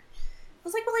cleaner. I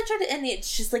was like, well, I tried to, and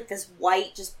it's just like this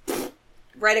white, just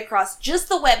right across, just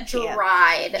the webcam.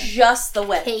 Dried. Just the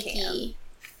webcam. Cakey.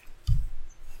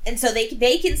 And so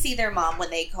they can see their mom when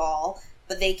they call,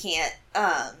 but they can't,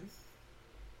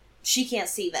 she can't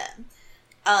see them.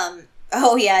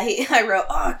 Oh yeah, I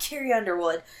wrote, Carrie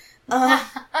Underwood.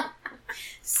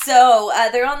 So,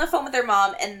 they're on the phone with their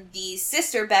mom, and the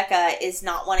sister, Becca, is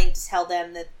not wanting to tell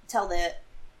the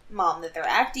mom that they're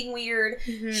acting weird.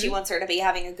 Mm-hmm. She wants her to be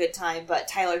having a good time, but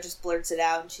Tyler just blurts it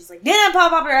out, and she's like, Nana,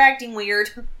 Pop, you're acting weird.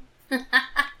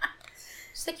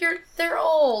 She's like, they're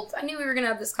old. I knew we were going to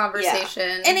have this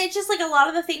conversation. Yeah. And it's just, like, a lot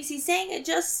of the things he's saying,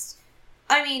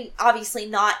 I mean, obviously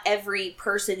not every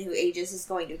person who ages is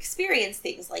going to experience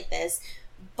things like this,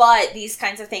 but these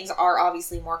kinds of things are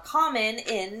obviously more common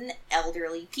in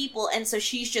elderly people, and so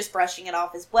she's just brushing it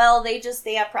off as well. They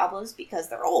have problems because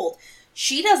they're old.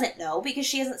 She doesn't know because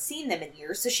she hasn't seen them in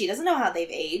years, so she doesn't know how they've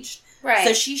aged. Right.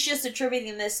 So she's just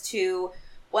attributing this to,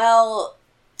 well,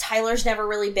 Tyler's never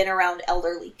really been around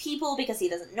elderly people because he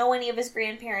doesn't know any of his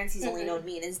grandparents. He's only known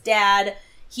me and his dad.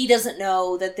 He doesn't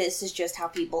know that this is just how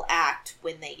people act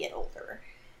when they get older.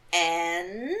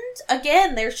 And,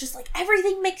 again, there's just, like,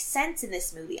 everything makes sense in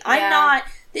this movie.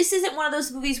 This isn't one of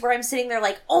those movies where I'm sitting there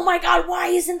like, oh my god, why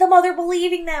isn't the mother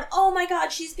believing them? Oh my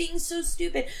god, she's being so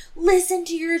stupid. Listen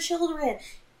to your children.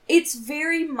 It's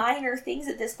very minor things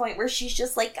at this point where she's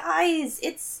just like,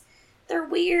 guys, they're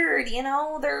weird, you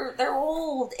know? They're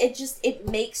old. It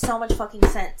makes so much fucking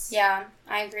sense. Yeah,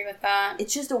 I agree with that.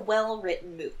 It's just a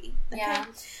well-written movie. Okay? Yeah.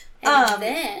 And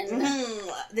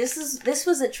then this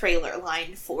was a trailer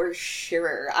line for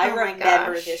sure. I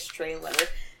remember this trailer.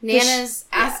 Nana's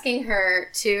asking her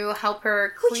to help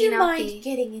her clean out Would you mind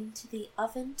getting into the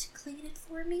oven to clean it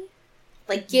for me?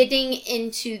 Like, getting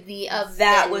into the oven.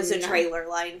 That was a trailer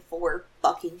line for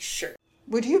fucking sure.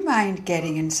 Would you mind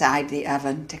getting inside the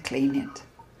oven to clean it?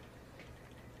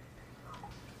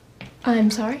 I'm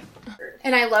sorry?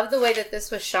 And I love the way that this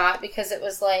was shot because it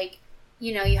was like,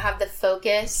 you know, you have the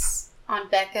focus on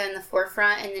Becca in the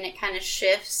forefront, and then it kind of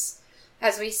shifts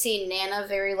as we see Nana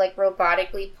very, like,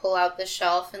 robotically pull out the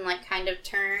shelf and, like, kind of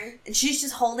turn. And she's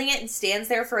just holding it and stands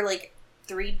there for, like,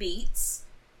 3 beats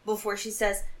before she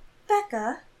says,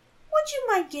 Becca, would you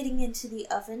mind getting into the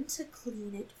oven to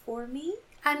clean it for me?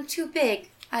 I'm too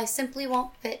big. I simply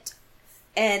won't fit.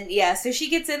 And, yeah, so she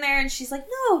gets in there and she's like,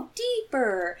 no,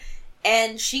 deeper.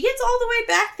 And she gets all the way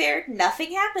back there.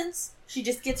 Nothing happens. She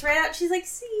just gets right out and she's like,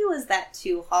 see, was that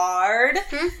too hard?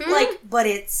 Mm-hmm. Like, but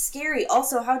it's scary.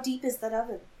 Also, how deep is that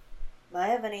oven?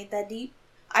 My oven ain't that deep.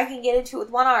 I can get into it with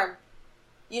one arm.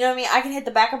 You know what I mean? I can hit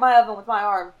the back of my oven with my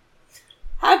arm.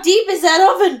 How deep is that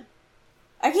oven?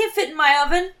 I can't fit in my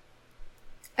oven.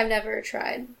 I've never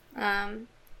tried.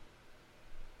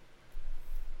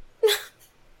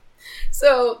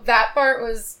 So that part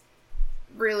was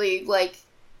really, like,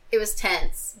 it was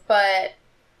tense, but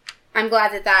I'm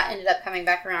glad that ended up coming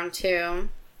back around too.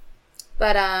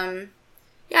 But,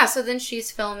 yeah, so then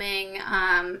she's filming,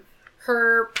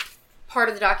 her part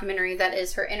of the documentary that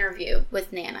is her interview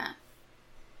with Nana.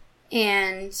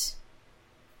 And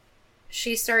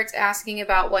she starts asking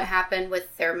about what happened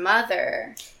with their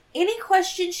mother. Any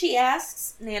question she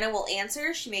asks, Nana will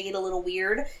answer. She may get a little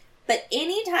weird. But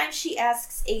anytime she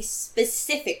asks a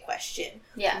specific question,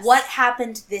 Yes. what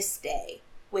happened this day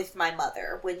with my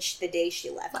mother the day she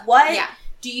left? What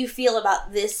do you feel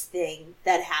about this thing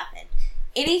that happened?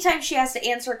 Anytime she has to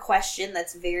answer a question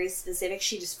that's very specific,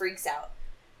 she just freaks out.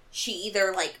 She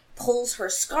either, like, pulls her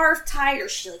scarf tight, or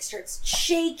she, like, starts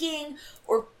shaking,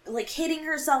 or, like, hitting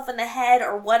herself in the head,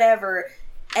 or whatever.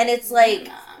 And it's like,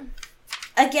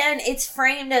 again, it's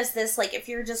framed as this, like, if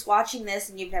you're just watching this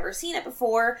and you've never seen it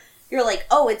before, you're like,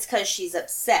 oh, it's because she's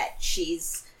upset.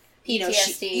 She's, you know,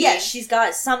 PTSD. she's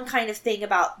got some kind of thing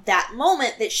about that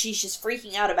moment that she's just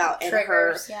freaking out about.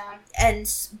 Triggers,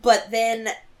 But then,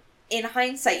 in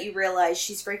hindsight, you realize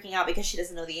she's freaking out because she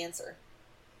doesn't know the answer.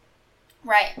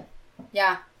 Right.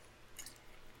 Yeah.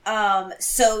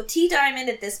 So T Diamond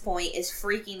at this point is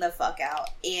freaking the fuck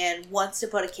out and wants to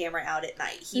put a camera out at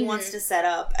night. He wants to set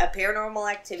up a Paranormal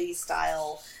Activity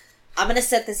style, I'm gonna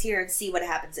set this here and see what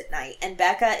happens at night. And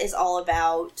Becca is all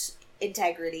about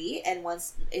integrity and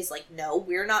is like, no,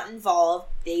 we're not involved.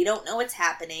 They don't know what's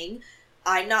happening.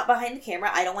 I'm not behind the camera.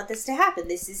 I don't want this to happen.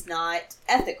 This is not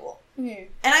ethical. Mm-hmm.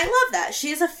 And I love that. She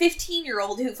is a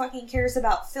 15-year-old who fucking cares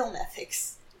about film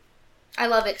ethics. I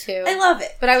love it too. I love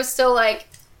it. But I was still like,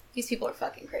 these people are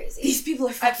fucking crazy. These people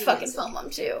are I'd fucking fucking insane. film them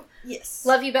too. Yes.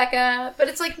 Love you, Becca. But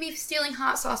it's like me stealing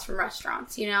hot sauce from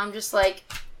restaurants, you know? I'm just like,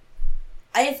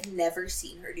 I have never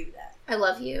seen her do that. I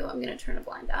love you. I'm going to turn a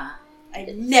blind eye.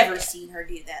 I've never seen her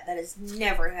do that. That has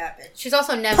never happened. She's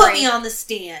also never Put me on the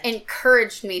stand.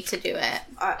 encouraged me to do it.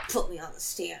 Put me on the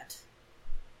stand.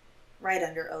 Right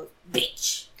under oath.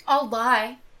 Bitch. I'll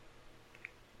lie.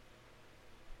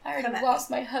 I Come already at lost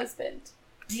my husband.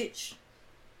 Bitch.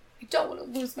 I don't want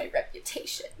to lose my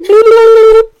reputation.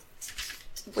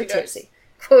 We're tipsy.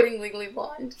 Quoting Legally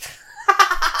Blonde.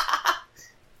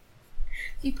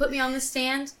 If you put me on the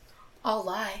stand, I'll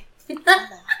lie. You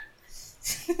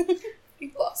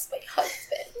lost my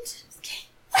husband.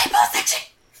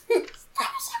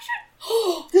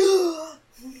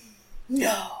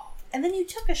 No. And then you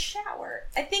took a shower.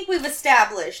 I think we've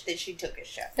established that she took a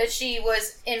shower. That she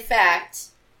was, in fact,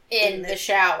 in the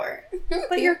shower.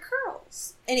 But your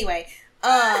curls. Anyway,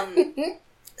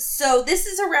 so this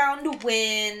is around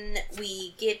when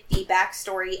we get the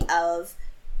backstory of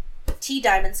T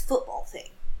Diamond's football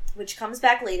thing, which comes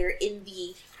back later in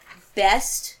the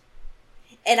best,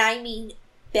 and I mean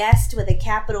best with a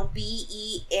capital B,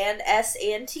 E, and S,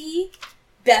 and T,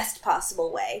 best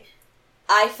possible way.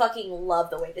 I fucking love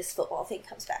the way this football thing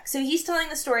comes back. So he's telling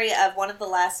the story of one of the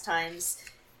last times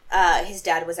their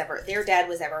dad was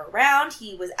ever around.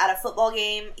 He was at a football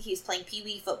game. He was playing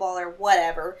pee-wee football or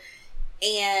whatever.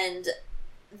 And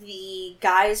the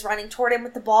guy is running toward him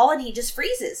with the ball and he just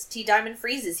freezes. T Diamond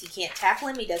freezes. He can't tackle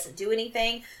him. He doesn't do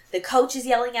anything. The coach is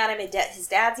yelling at him. His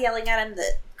dad's yelling at him.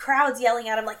 The crowd's yelling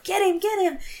at him like, get him, get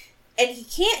him. And he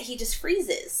can't. He just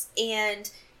freezes. And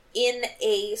in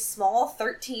a small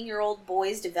 13-year-old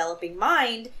boy's developing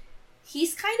mind,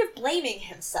 he's kind of blaming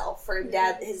himself for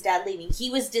his dad leaving. He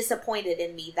was disappointed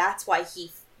in me. That's why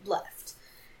he left.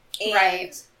 And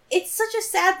Right. it's such a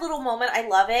sad little moment. I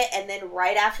love it. And then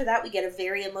right after that, we get a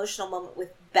very emotional moment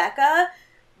with Becca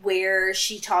where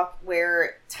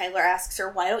where Tyler asks her,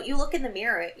 why don't you look in the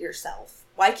mirror at yourself?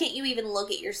 Why can't you even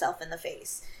look at yourself in the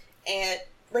face? And,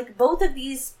 like, both of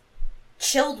these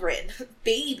children,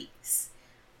 babies,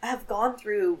 have gone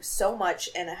through so much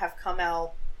and have come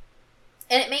out.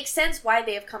 And it makes sense why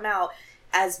they have come out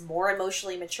as more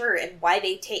emotionally mature and why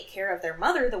they take care of their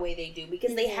mother the way they do,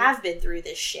 because they have been through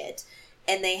this shit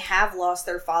and they have lost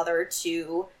their father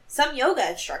to some yoga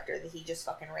instructor that he just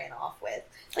fucking ran off with.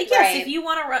 Like, yes, if you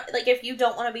want to run, like, if you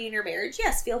don't want to be in your marriage,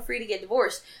 yes, feel free to get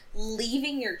divorced.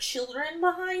 Leaving your children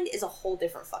behind is a whole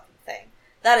different fucking thing.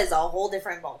 That is a whole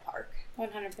different ballpark.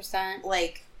 100%.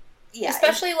 Like, yeah.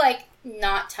 Especially, like,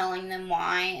 not telling them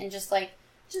why and just, like,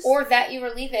 or that you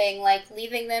were leaving, like,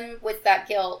 leaving them with that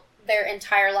guilt their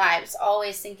entire lives,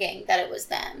 always thinking that it was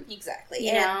them. Exactly.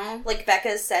 You know? Like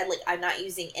Becca said, like, I'm not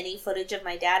using any footage of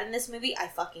my dad in this movie. I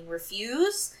fucking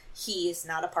refuse. He is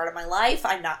not a part of my life.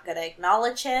 I'm not going to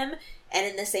acknowledge him. And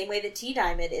in the same way that T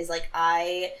Diamond is like,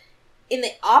 in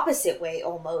the opposite way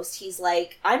almost, he's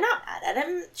like, I'm not mad at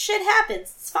him. Shit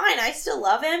happens. It's fine. I still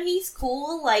love him. He's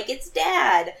cool. Like, it's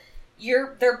dad.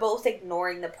 They're both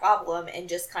ignoring the problem and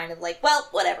just kind of like, well,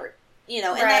 whatever. You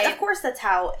know, and that, of course that's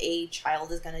how a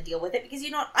child is going to deal with it, because I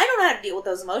don't know how to deal with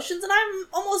those emotions, and I'm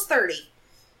almost 30.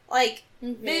 Like,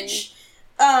 bitch.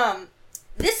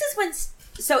 This is when...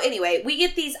 So anyway, we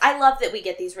get these... I love that we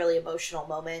get these really emotional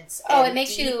moments. Oh, it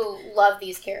makes you love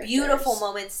these characters. Beautiful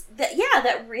moments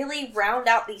that really round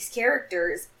out these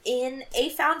characters in a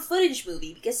found footage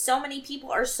movie, because so many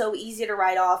people are so easy to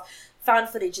write off. Found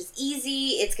footage is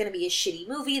easy. It's going to be a shitty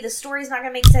movie. The story's not going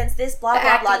to make sense. This, blah,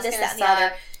 blah, blah, this, that, and the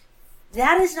other.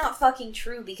 That is not fucking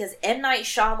true, because M. Night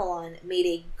Shyamalan made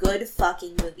a good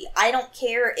fucking movie. I don't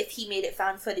care if he made it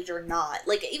found footage or not.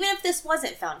 Like, even if this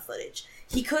wasn't found footage,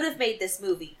 he could have made this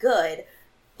movie good,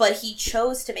 but he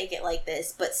chose to make it like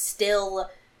this, but still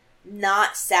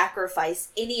not sacrifice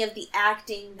any of the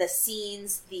acting, the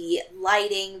scenes, the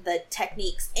lighting, the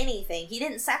techniques, anything. He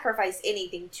didn't sacrifice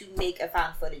anything to make a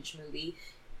found footage movie.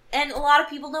 And a lot of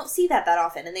people don't see that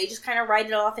often, and they just kind of write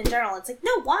it off in general. It's like,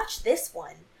 no, watch this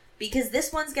one. Because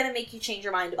this one's going to make you change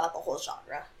your mind about the whole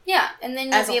genre. Yeah, and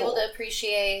then you'll be able to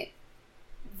appreciate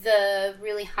the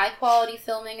really high-quality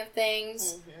filming of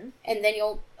things. Mm-hmm. And then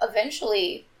you'll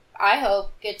eventually, I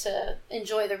hope, get to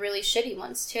enjoy the really shitty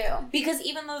ones, too. Because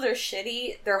even though they're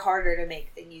shitty, they're harder to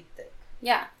make than you'd think.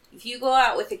 Yeah. If you go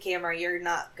out with a camera, you're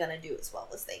not going to do as well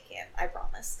as they can. I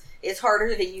promise. It's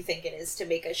harder than you think it is to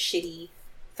make a shitty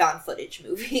found footage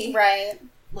movie. Right.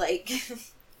 Like...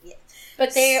 Yeah.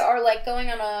 But they are, like, they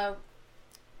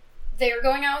were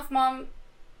going out with Mom,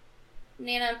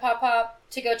 Nana, and Pop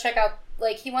to go check out,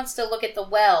 like, he wants to look at the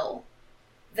well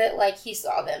that, like, he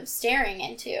saw them staring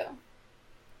into.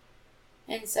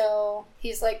 And so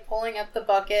he's, like, pulling up the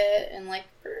bucket and, like,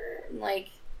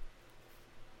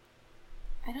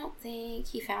 I don't think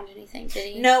he found anything,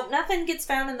 did he? No, nothing gets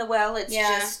found in the well. It's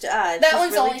just, that just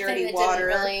one's really the only dirty thing water.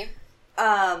 That didn't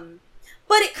really...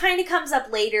 But it kind of comes up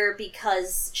later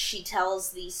because she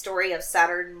tells the story of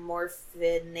Saturn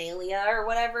Morphinalia or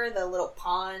whatever, the little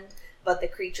pond, but the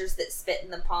creatures that spit in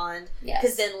the pond. Yes.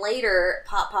 Because then later,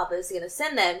 Pop is going to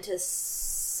send them to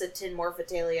Saturn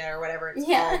Morphitalia or whatever it's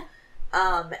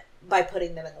called, by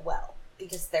putting them in the well,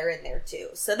 because they're in there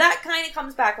too. So that kind of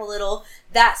comes back a little.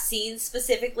 That scene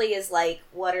specifically is like,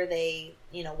 what are they,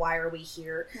 why are we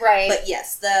here? Right. But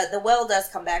yes, the well does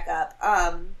come back up.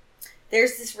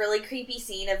 There's this really creepy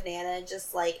scene of Nana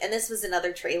just like, and this was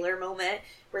another trailer moment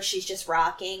where she's just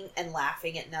rocking and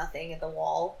laughing at nothing at the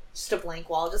wall. Just a blank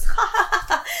wall, just ha ha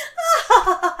ha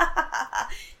ha ha.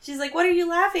 She's like, what are you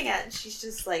laughing at? And she's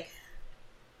just like,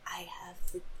 I have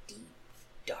the deep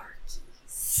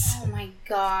darkies. Oh my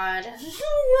god.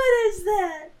 What is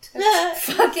that? That's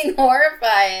fucking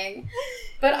horrifying.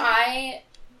 But I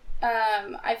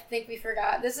think we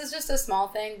forgot. This is just a small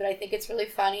thing, but I think it's really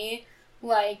funny.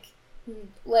 Like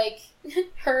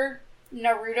her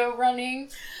Naruto running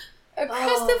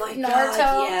across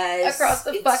across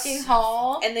the fucking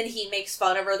hall, and then he makes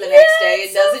fun of her the next day,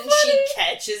 and doesn't she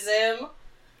catches him?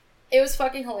 It was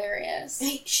fucking hilarious.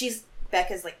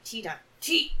 Becca's like, T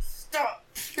stop.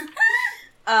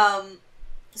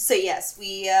 So yes,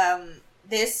 we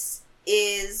this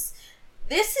is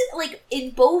like in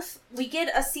both. We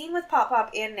get a scene with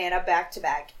Pop and Nana back to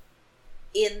back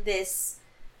in this.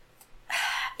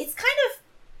 It's kind of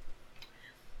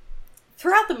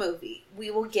throughout the movie, we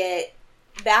will get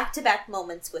back-to-back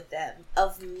moments with them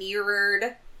of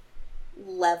mirrored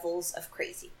levels of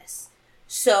craziness.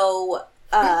 So,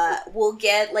 we'll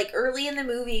get, like, early in the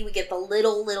movie, we get the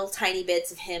little tiny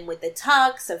bits of him with the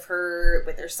tux, of her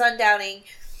with her sundowning.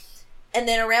 And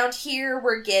then around here,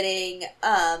 we're getting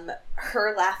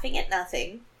her laughing at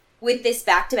nothing with this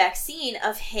back-to-back scene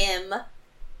of him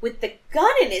with the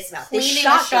gun in his mouth. Cleaning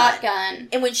a shotgun.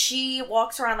 And when she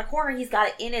walks around the corner, he's got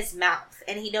it in his mouth.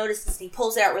 And he notices and he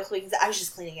pulls it out real quick and says, I was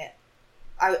just cleaning it.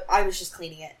 I was just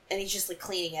cleaning it, and he's just like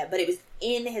cleaning it, but it was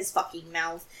in his fucking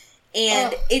mouth,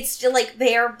 and it's just like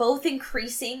they are both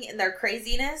increasing in their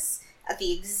craziness at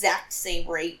the exact same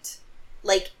rate,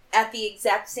 like at the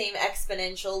exact same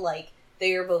exponential. Like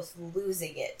they are both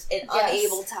losing it and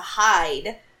unable to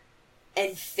hide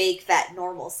and fake that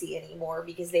normalcy anymore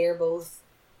because they are both.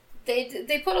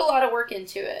 They put a lot of work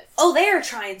into it. Oh, they are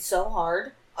trying so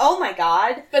hard. Oh my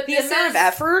god! But the amount of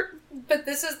effort. But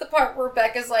this is the part where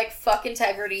Becca's like, fuck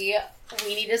integrity.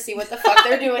 We need to see what the fuck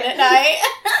they're doing at night.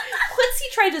 Once he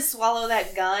tried to swallow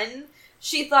that gun,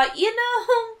 she thought,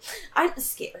 I'm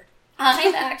scared.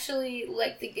 I'm actually,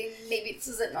 like, thinking maybe this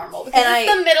isn't normal. Because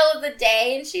it's the middle of the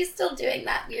day, and she's still doing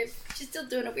that weird... She's still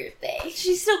doing a weird thing.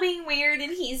 She's still being weird,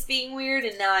 and he's being weird,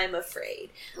 and now I'm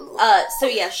afraid. So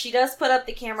yeah, she does put up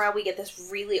the camera. We get this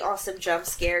really awesome jump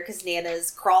scare, because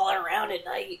Nana's crawling around at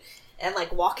night, and,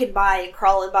 like, walking by and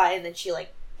crawling by, and then she,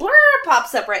 like, blur,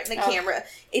 pops up right in the camera.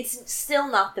 It's still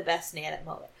not the best Nana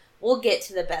moment. We'll get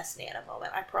to the best Nana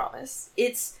moment, I promise.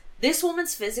 This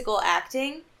woman's physical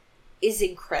acting is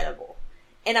incredible.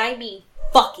 And I mean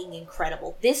fucking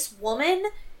incredible. This woman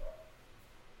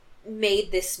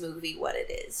made this movie what it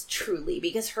is, truly.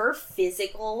 Because her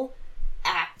physical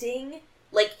acting,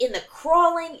 like in the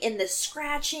crawling, in the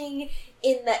scratching,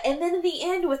 and then at the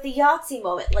end with the Yahtzee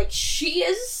moment, like she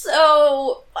is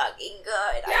so fucking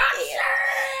good.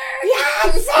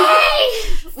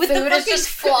 Yahtzee! With food the is just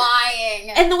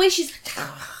flying. And the way she's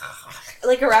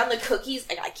like around the cookies,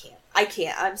 like I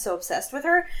can't. I'm so obsessed with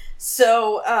her.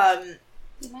 So,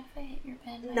 you mind if I hit your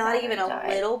pen? Not even a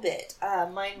little bit.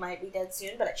 Mine might be dead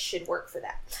soon, but I should work for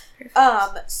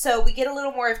that. So we get a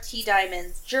little more of T.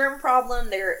 Diamond's germ problem.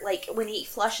 They're like, when he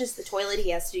flushes the toilet, he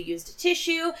has to use the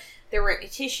tissue. There weren't any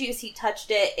tissues. He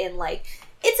touched it, and like,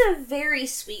 it's a very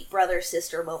sweet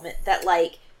brother-sister moment that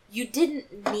like you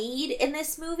didn't need in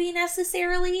this movie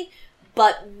necessarily,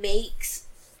 but makes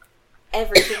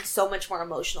everything so much more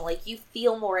emotional. Like, you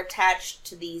feel more attached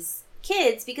to these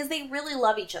kids because they really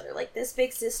love each other. Like, this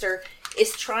big sister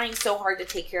is trying so hard to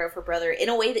take care of her brother in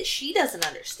a way that she doesn't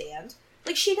understand.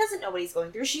 Like, she doesn't know what he's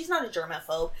going through. She's not a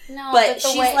germaphobe. No, but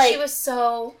she's like, she was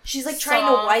so she's like soft. trying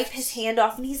to wipe his hand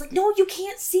off, and he's like, no, you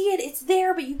can't see it. It's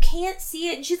there, but you can't see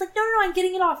it. And she's like, no, I'm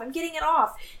getting it off. I'm getting it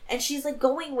off. And she's like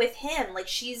going with him. Like,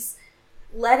 she's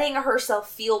letting herself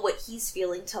feel what he's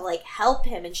feeling to like help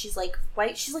him, and she's like,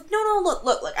 "Wait!" She's like, "No,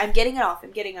 look! I'm getting it off.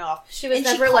 I'm getting it off." She was and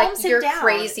never like, "You're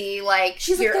crazy." Like,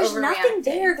 she's you're like, "There's nothing overreacting."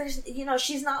 there. There's,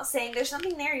 she's not saying there's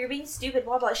nothing there. You're being stupid."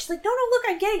 Blah blah. She's like, "No, look!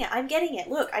 I'm getting it. I'm getting it.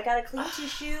 Look, I got a clean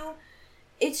tissue."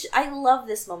 I love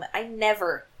this moment. I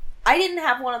didn't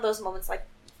have one of those moments like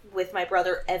with my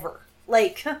brother ever.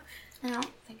 Like, I don't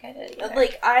think I did either.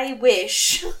 Like, I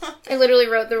wish. I literally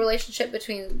wrote the relationship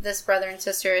between this brother and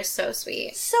sister is so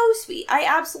sweet. So sweet. I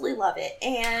absolutely love it.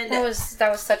 And that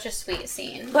was such a sweet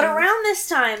scene. But around this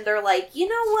time, they're like, you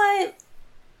know what?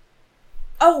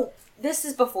 Oh, this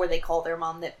is before they call their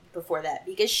mom before that.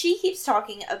 Because she keeps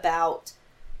talking about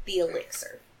the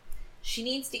elixir. She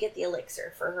needs to get the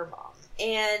elixir for her mom.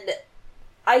 And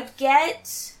I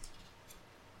get...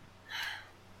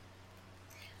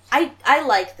 I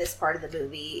like this part of the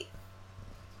movie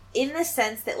in the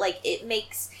sense that, like, it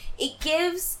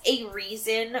gives a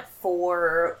reason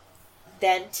for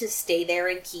them to stay there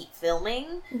and keep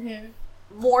filming. Mm-hmm.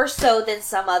 More so than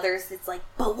some others. It's like,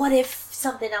 but what if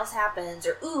something else happens?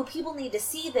 Or, ooh, people need to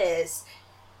see this.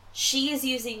 She is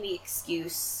using the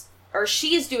excuse, or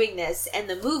she is doing this, and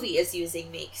the movie is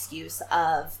using the excuse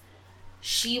of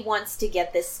she wants to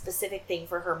get this specific thing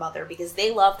for her mother because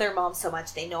they love their mom so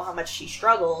much. They know how much she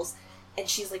struggles. And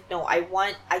she's like, no, I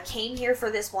came here for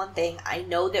this one thing. I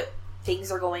know that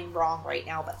things are going wrong right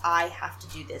now, but I have to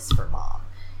do this for mom.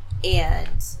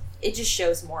 And it just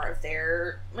shows more of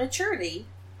their maturity.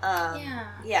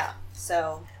 Yeah.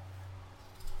 So.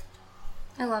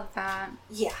 I love that.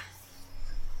 Yeah.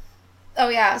 Oh,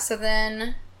 yeah. So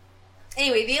then.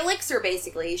 Anyway, the elixir,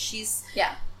 basically, she's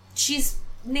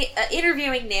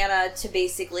interviewing Nana to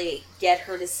basically get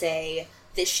her to say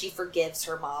that she forgives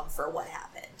her mom for what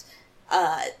happened.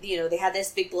 They had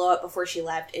this big blow up before she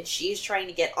left, and she's trying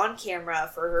to get on camera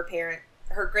for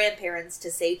her grandparents to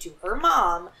say to her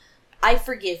mom, I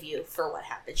forgive you for what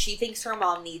happened. She thinks her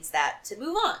mom needs that to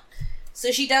move on.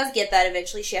 So she does get that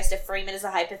eventually. She has to frame it as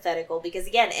a hypothetical because,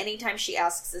 again, anytime she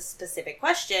asks a specific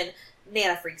question,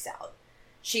 Nana freaks out.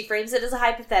 She frames it as a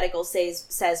hypothetical,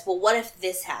 says, well, what if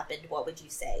this happened? What would you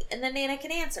say? And then Nana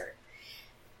can answer.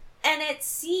 And it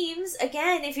seems,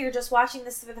 again, if you're just watching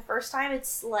this for the first time,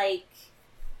 it's like,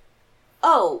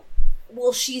 oh,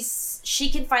 well, she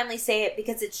can finally say it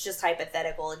because it's just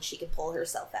hypothetical and she can pull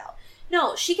herself out.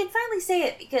 No, she can finally say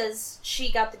it because she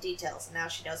got the details and now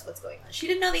she knows what's going on. She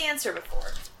didn't know the answer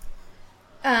before.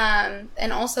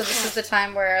 And also this is the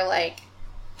time where, like,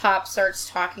 Pop starts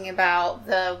talking about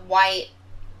the white...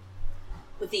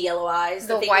 With the yellow eyes.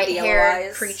 The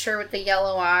white-haired creature with the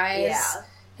yellow eyes. Yeah.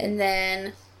 And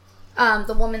then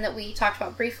the woman that we talked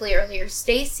about briefly earlier,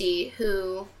 Stacy,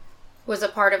 who was a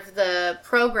part of the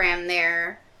program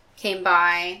there, came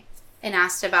by and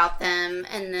asked about them.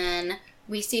 And then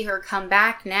we see her come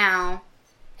back now,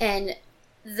 and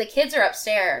the kids are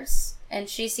upstairs, and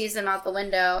she sees them out the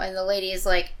window, and the lady is,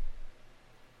 like,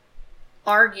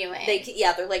 arguing.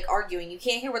 They're, like, arguing. You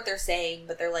can't hear what they're saying,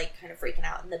 but they're, like, kind of freaking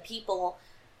out. And the people,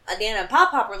 Nana and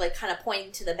Pop were, like, kind of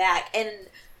pointing to the back. And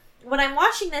when I'm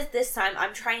watching this time,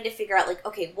 I'm trying to figure out, like,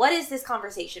 okay, what is this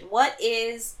conversation?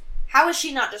 How is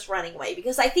she not just running away?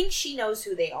 Because I think she knows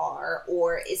who they are,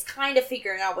 or is kind of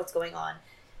figuring out what's going on.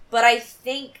 But I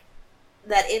think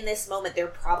that in this moment, they're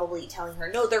probably telling her,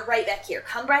 no, they're right back here.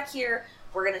 Come back here.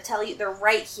 We're going to tell you, they're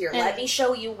right here. Let me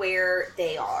show you where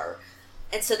they are.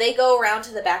 And so they go around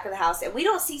to the back of the house, and we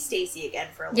don't see Stacy again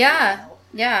for a little while.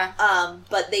 Yeah.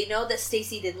 But they know that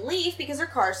Stacy didn't leave because her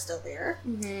car's still there.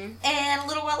 Mm-hmm. And a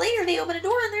little while later, they open a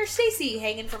door, and there's Stacy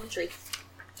hanging from a tree.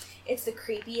 It's the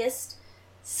creepiest,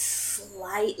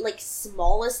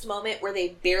 smallest moment where they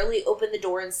barely open the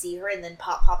door and see her, and then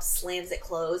Pop slams it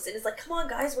closed, and it's like, come on,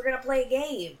 guys, we're gonna play a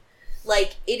game.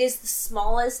 Like, it is the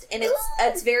smallest, and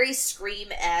it's very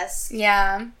Scream-esque.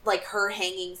 Yeah. Like, her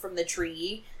hanging from the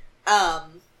tree.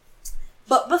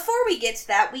 But before we get to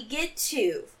that, we get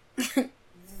to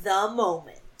the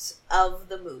moment of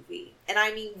the movie. And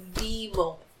I mean the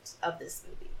moment of this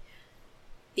movie.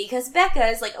 Because Becca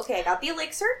is like, okay, I got the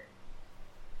elixir.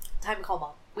 Time to call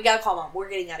Mom. We gotta call Mom. We're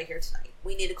getting out of here tonight.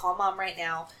 We need to call Mom right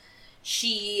now.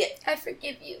 I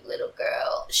forgive you, little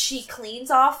girl. She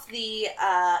cleans off the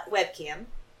webcam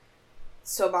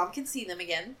so Mom can see them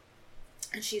again.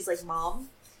 And she's like, Mom,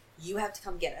 you have to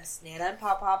come get us. Nana and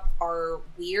Pop are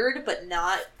weird, but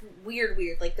not weird.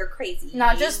 Like, they're crazy.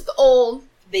 Not just old.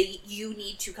 You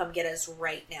need to come get us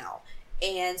right now.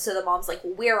 And so the mom's like,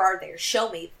 well, where are they? Show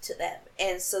me to them.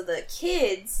 And so the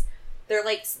kids, they're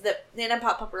like, Nana and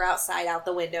Pop are outside out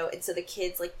the window. And so the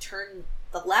kids, like, turn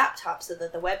the laptop so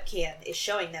that the webcam is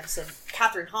showing them. So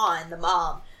Catherine Hahn, the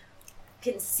mom,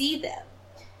 can see them.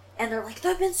 And they're like,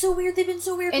 they've been so weird, And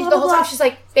blah, the blah, whole blah. time she's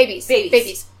like, babies.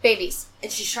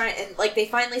 And she's trying, and, like, they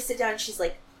finally sit down and she's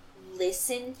like,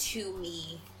 listen to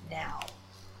me now.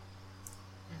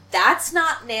 That's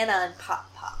not Nana and Pop.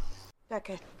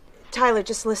 Becca, Tyler,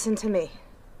 just listen to me.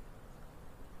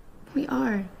 We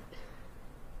are.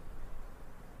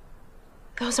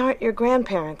 Those aren't your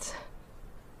grandparents.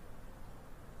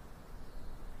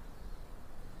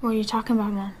 What are you talking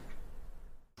about, Mom?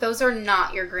 Those are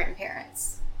not your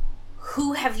grandparents.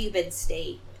 Who have you been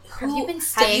staying? Have you been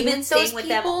staying with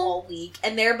them all week?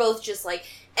 And they're both just like,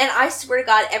 and I swear to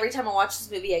God, every time I watch this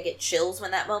movie, I get chills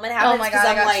when that moment happens. Oh my God,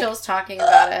 I got chills talking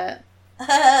about it.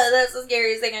 That's the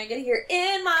scariest thing I get to hear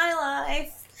in my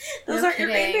life. Those aren't your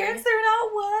grandparents. They're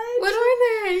not what? What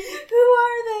are they? Who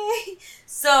are they?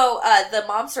 So the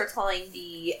mom starts calling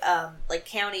the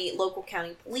local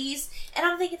county police, and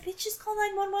I'm thinking, bitch, just call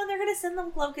 911. They're gonna send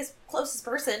them closest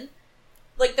person.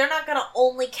 Like, they're not gonna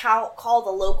only call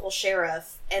the local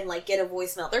sheriff and, like, get a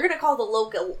voicemail. They're gonna call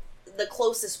the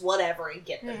closest whatever and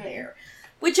get them there,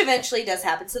 which eventually does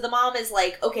happen. So the mom is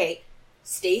like, okay,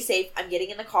 stay safe. I'm getting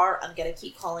in the car. I'm gonna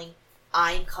keep calling.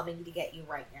 I'm coming to get you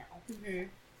right now. Mm-hmm.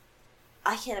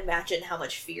 I can't imagine how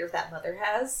much fear that mother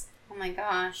has. Oh my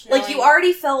gosh. Like, you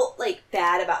already felt, like,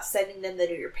 bad about sending them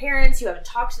to your parents. You haven't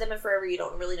talked to them in forever. You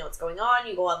don't really know what's going on.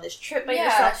 You go on this trip by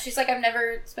yourself. She's like, I've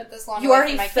never spent this long You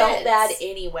already felt bad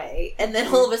anyway. And then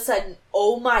all of a sudden,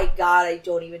 oh my God, I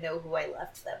don't even know who I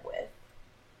left them with.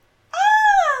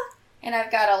 Ah! And I've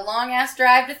got a long-ass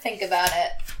drive to think about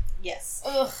it. Yes.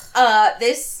 Ugh.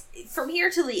 This, from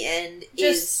here to the end,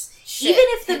 is... Shit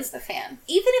hits the fan.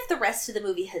 Even if the rest of the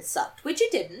movie had sucked, which it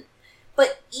didn't,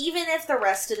 but even if the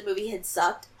rest of the movie had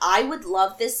sucked, I would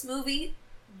love this movie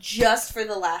just for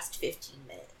the last 15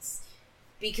 minutes.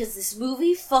 Because this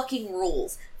movie fucking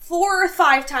rules. 4 or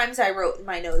 5 times I wrote in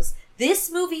my notes,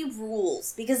 this movie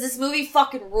rules. Because this movie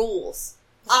fucking rules.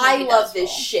 I love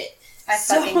this shit. I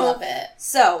fucking love it.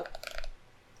 So,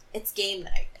 it's game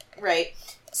night, right?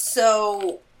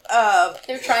 So...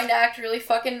 they're trying to act really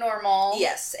fucking normal.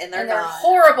 Yes, and they're not.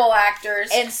 Horrible actors.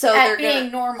 And so at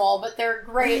being normal, but they're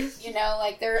great,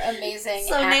 like, they're amazing.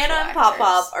 So Nana and Pop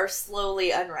are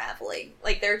slowly unraveling.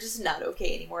 Like, they're just not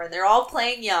okay anymore. And they're all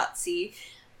playing Yahtzee.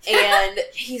 And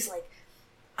he's like,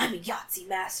 I'm a Yahtzee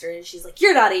master. And she's like,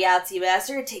 you're not a Yahtzee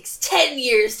master. It takes 10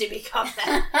 years to become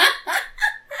that.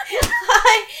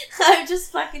 I'm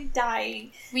just fucking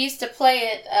dying. We used to play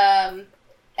it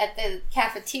at the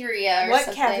cafeteria or something.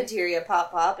 What cafeteria,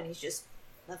 Pop? And he's just,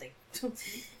 nothing.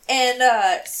 And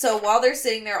so while they're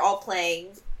sitting there all playing,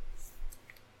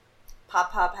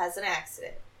 Pop has an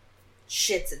accident.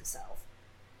 Shits himself.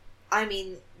 I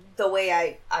mean, the way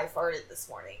I farted this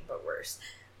morning, but worse.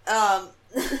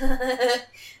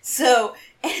 So,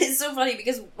 and it's so funny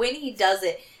because when he does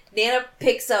it, Nana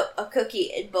picks up a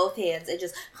cookie in both hands and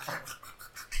just...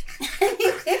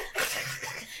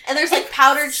 and there's like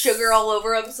powdered sugar all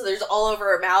over him, so there's all over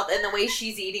her mouth, and the way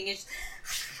she's eating is...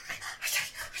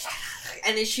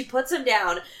 And then she puts him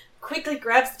down, quickly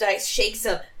grabs the dice, shakes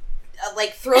him,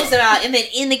 like throws them out, and then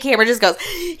in the camera just goes,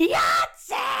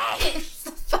 Yahtzee! It's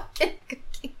the fucking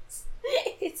cookies.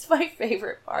 It's my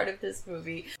favorite part of this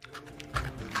movie.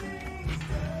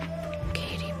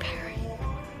 Katy Perry.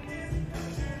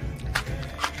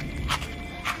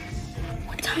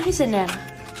 What time is it, Nana?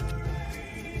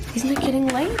 Isn't it getting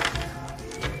late?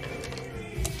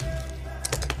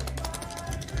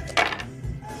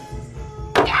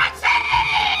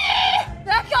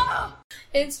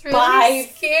 It's really By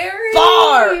scary.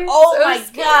 Far! Oh So my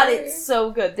scary. god, it's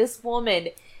so good. This woman,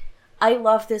 I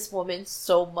love this woman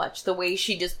so much. The way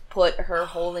she just put her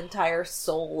whole entire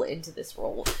soul into this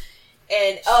role.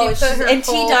 And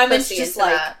T Diamond's just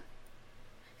like...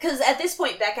 Because at this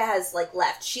point, Becca has, like,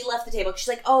 left. She left the table. She's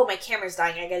like, oh, my camera's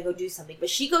dying. I gotta go do something. But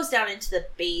she goes down into the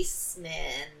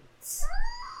basement.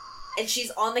 And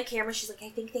she's on the camera. She's like, I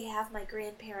think they have my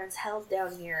grandparents held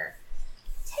down here.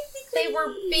 Technically... They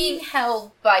were being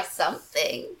held by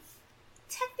something.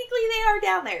 Technically, they are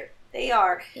down there. They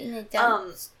are. In a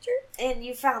dumpster? And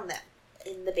you found them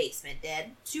in the basement,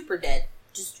 dead. Super dead.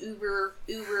 Just uber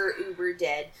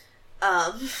dead.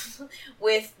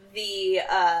 With the,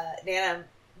 Nana...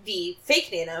 the fake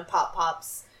Nana and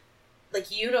Pop's,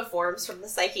 like, uniforms from the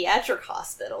psychiatric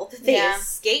hospital that they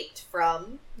escaped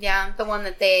from. Yeah, the one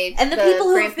that they... And the people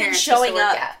who have been grandparents used to showing work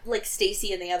up, at. like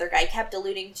Stacy and the other guy, kept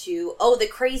alluding to, the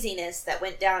craziness that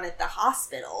went down at the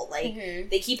hospital. Like,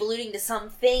 they keep alluding to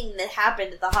something that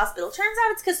happened at the hospital. Turns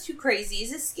out it's because two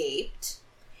crazies escaped.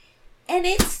 And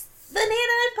it's the Nana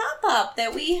and Pop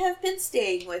that we have been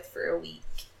staying with for a week.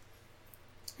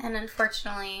 And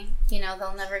unfortunately,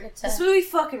 they'll never get to... This movie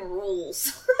fucking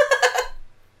rules.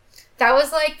 That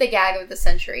was, like, the gag of the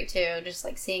century, too. Just,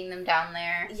 like, seeing them down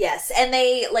there. Yes, and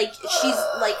they, like, she's,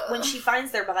 like, when she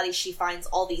finds their bodies, she finds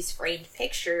all these framed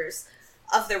pictures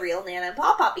of the real Nana and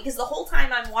Pop, because the whole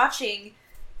time I'm watching,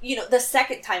 the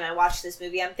second time I watched this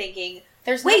movie, I'm thinking,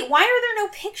 why are there no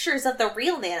pictures of the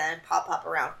real Nana and Pop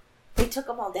Around? They took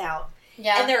them all down.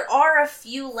 Yeah. And there are a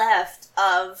few left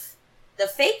of the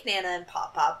fake Nana and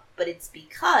Pop, but it's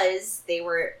because they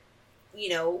were,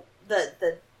 the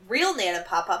real Nana and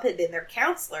Pop had been their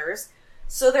counselors,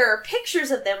 so there are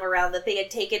pictures of them around that they had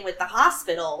taken with the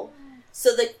hospital,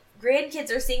 so the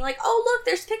grandkids are seeing, like, oh, look,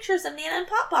 there's pictures of Nana and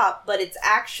Pop, but it's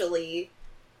actually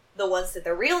the ones that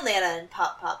the real Nana and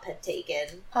Pop had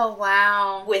taken. Oh,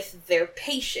 wow. With their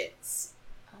patients.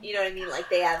 You know what I mean? Like,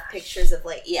 they have pictures of,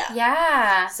 like,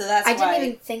 Yeah. So that's I why... didn't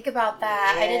even think about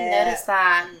that. I didn't notice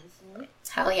that. Mm-hmm.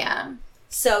 Hell yeah.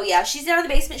 So, yeah, she's down in the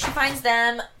basement. She finds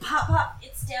them. Pop,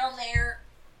 it's down there.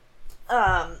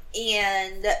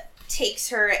 And takes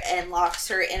her and locks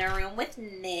her in a room with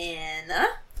Nana.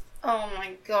 Oh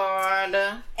my god.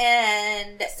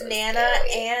 And So Nana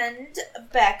scary. and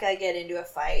Becca get into a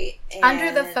fight. And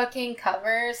Under the fucking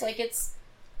covers, like, it's...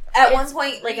 At one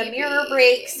point, like, a creepy. mirror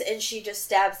breaks, and she just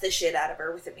stabs the shit out of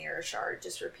her with a mirror shard,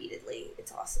 just repeatedly.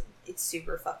 It's awesome. It's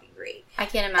super fucking great. I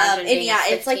can't imagine being a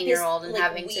it's like 15-year-old and like,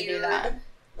 having to do weird, that.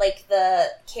 Like, the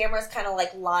camera's kind of,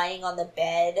 like, lying on the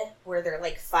bed where they're,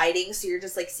 like, fighting, so you're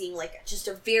just, like, seeing, like, just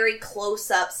a very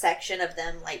close-up section of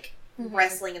them, like,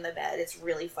 wrestling in the bed. It's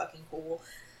really fucking cool.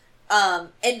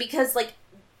 And because, like,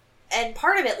 and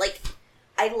part of it, like,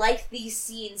 I like these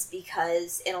scenes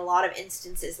because in a lot of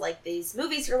instances, like, these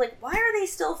movies, you're like, why are they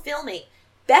still filming?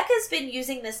 Becca's been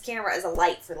using this camera as a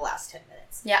light for the last 10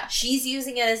 minutes. Yeah. She's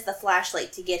using it as the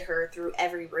flashlight to get her through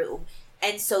every room.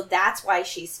 And so that's why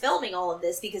she's filming all of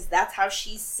this, because that's how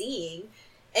she's seeing.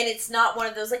 And it's not one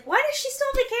of those, like, why does she still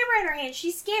have the camera in her hand?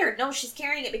 She's scared. No, she's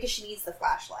carrying it because she needs the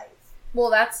flashlight. Well,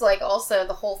 that's, like, also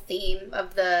the whole theme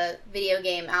of the video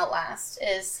game Outlast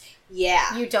is...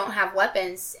 Yeah. You don't have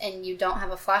weapons, and you don't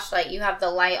have a flashlight. You have the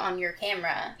light on your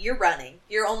camera. You're running.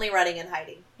 You're only running and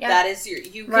hiding. Yeah. That is your...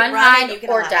 You can Run, run hide, and you can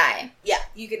or hide. die. Yeah,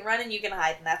 you can run and you can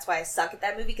hide, and that's why I suck at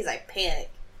that movie, because I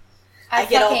panic. I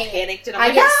get all panicked and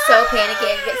I get so panicky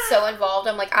and get so involved.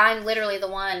 I'm like, I'm literally the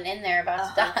one in there about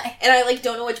to die. And I like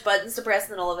don't know which buttons to press,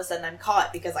 and then all of a sudden I'm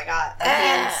caught because I got my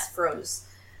hands froze.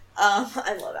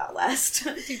 I love Outlast.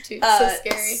 Too. So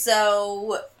scary.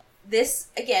 So this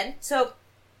again. So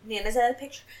Nana's out of the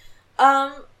picture.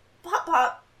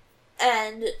 Pop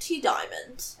and T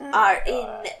Diamond are in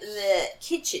the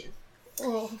kitchen,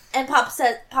 and Pop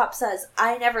says,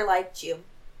 "I never liked you."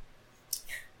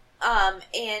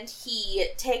 And he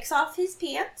takes off his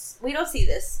pants. We don't see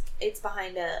this. It's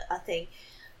behind a thing.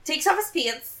 Takes off his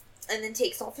pants and then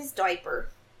takes off his diaper,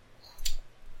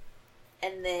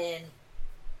 and then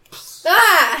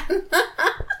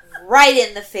right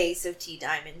in the face of T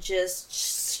Diamond, just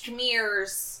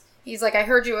smears. He's like, I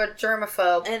heard you a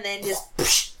germaphobe. And then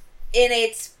just, and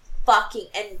it's fucking,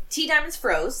 and T Diamond's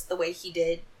froze the way he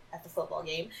did at the football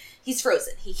game. He's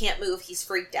frozen. He can't move. He's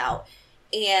freaked out.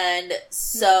 And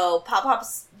so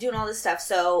Pop's doing all this stuff.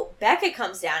 So Becca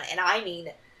comes down, and I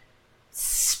mean,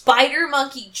 Spider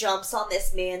Monkey jumps on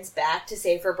this man's back to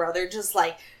save her brother, just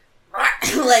like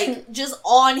just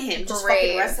on him, just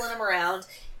fucking wrestling him around.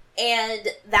 And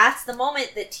that's the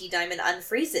moment that T Diamond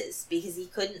unfreezes, because he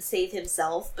couldn't save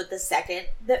himself. But the second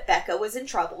that Becca was in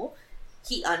trouble,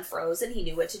 he unfroze and he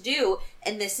knew what to do.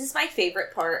 And this is my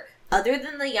favorite part. Other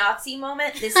than the Yahtzee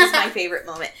moment, this is my favorite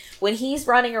moment. When he's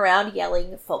running around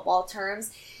yelling football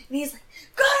terms, and he's like,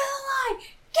 go to the line,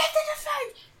 get the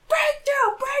defense, break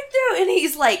through. And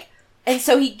he's like, and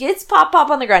so he gets Pop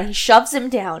on the ground, he shoves him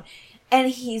down, and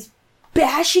he's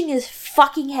bashing his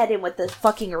fucking head in with the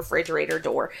fucking refrigerator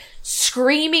door,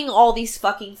 screaming all these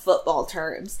fucking football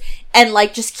terms, and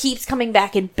like just keeps coming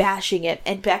back and bashing it,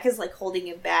 and Becca's like holding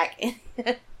him back. And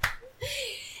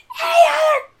any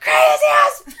other crazy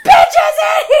ass bitches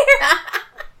in here?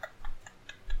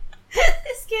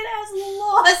 This kid has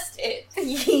lost it.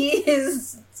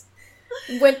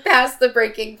 Went past the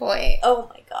breaking point. Oh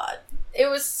my god. It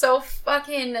was so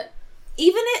fucking...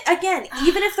 Even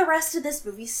if the rest of this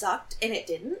movie sucked, and it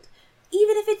didn't,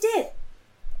 even if it did,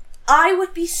 I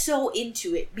would be so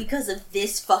into it because of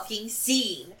this fucking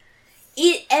scene.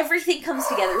 Everything comes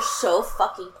together so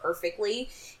fucking perfectly.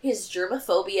 His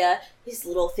germophobia, his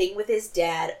little thing with his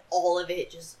dad, all of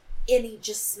it and he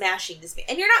just smashing this man.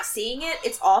 And you're not seeing it,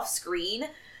 it's off screen,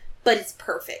 but it's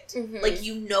perfect. Mm-hmm. Like,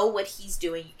 you know what he's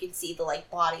doing. You can see the,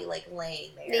 like, body, like,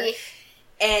 laying there.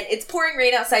 And it's pouring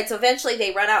rain outside, so eventually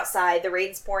they run outside, the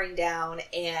rain's pouring down,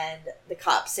 and the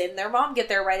cops and their mom get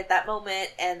there right at that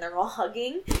moment, and they're all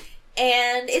hugging,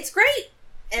 and it's great,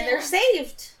 and they're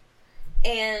saved.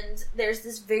 And there's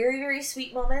this very, very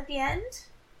sweet moment at the end.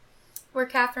 Where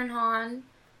Catherine Hahn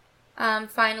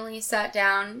finally sat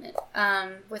down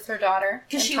with her daughter.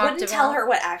 Because she wouldn't tell her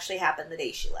what actually happened the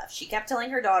day she left. She kept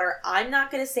telling her daughter, I'm not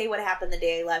going to say what happened the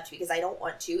day I left because I don't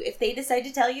want to. If they decide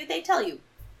to tell you, they tell you.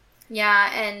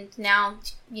 Yeah, and now,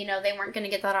 they weren't going to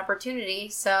get that opportunity,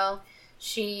 so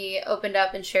she opened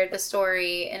up and shared the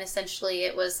story, and essentially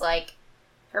it was like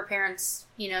her parents,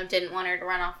 didn't want her to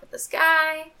run off with this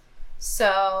guy,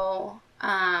 so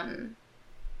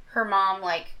her mom,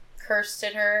 cursed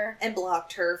at her. And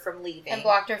blocked her from leaving.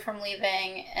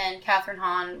 And Catherine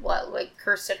Hahn,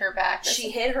 cursed at her back.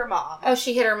 She hit her mom. Oh,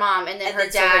 she hit her mom, and then her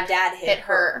dad hit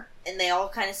her. And they all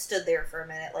kind of stood there for a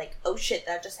minute, like, oh shit,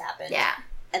 that just happened. Yeah.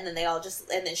 And then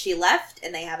and then she left,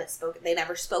 and they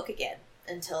never spoke again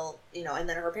until, and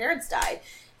then her parents died.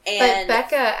 And but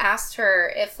Becca asked her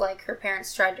if, her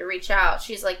parents tried to reach out.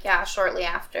 She's like, yeah, shortly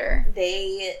after.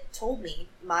 They told me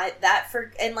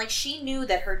she knew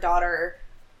that her daughter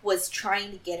was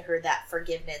trying to get her that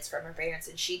forgiveness from her parents,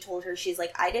 and she told her, she's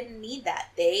like, I didn't need that.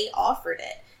 They offered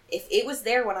it. If it was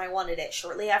there when I wanted it,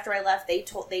 shortly after I left, they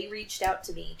reached out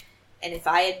to me. And if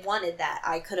I had wanted that,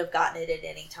 I could have gotten it at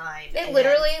any time. It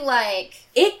literally,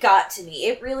 it got to me.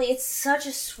 It's such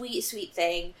a sweet, sweet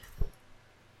thing.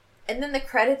 And then the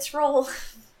credits roll.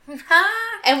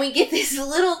 And we get this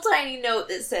little tiny note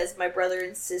that says, my brother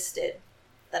insisted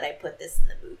that I put this in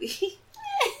the movie.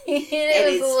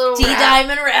 It was a little T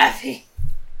Diamond rapping.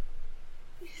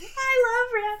 I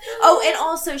love rap. Oh, and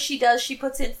also she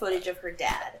puts in footage of her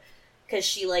dad. Because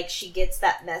she gets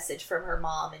that message from her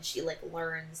mom, and she,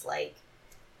 learns,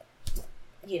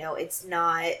 it's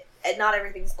not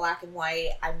everything's black and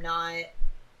white. I'm not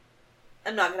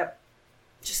gonna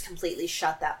just completely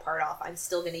shut that part off. I'm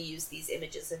still gonna use these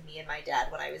images of me and my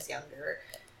dad when I was younger,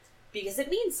 because it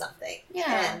means something.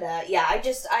 Yeah. And,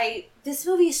 this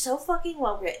movie is so fucking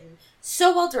well written,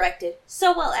 so well directed,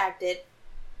 so well acted.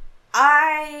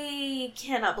 I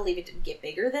cannot believe it didn't get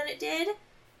bigger than it did.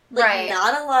 Right.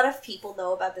 Not a lot of people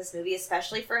know about this movie,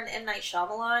 especially for an M. Night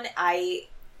Shyamalan.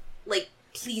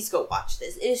 please go watch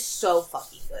this. It is so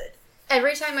fucking good.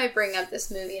 Every time I bring up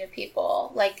this movie to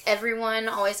people, like, everyone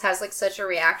always has, like, such a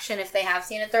reaction if they have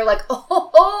seen it. They're like,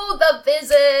 oh, The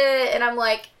Visit! And I'm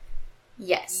like,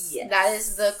 yes. That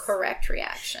is the correct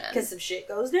reaction. Because some shit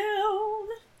goes down.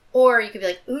 Or you could be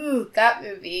like, ooh, that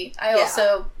movie. I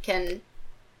also can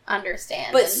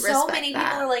understand but and so respect many that.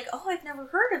 people are like, oh, I've never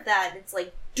heard of that. And it's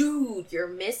like, dude, you're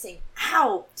missing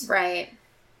out. Right.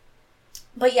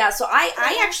 But yeah, so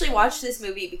I actually watched this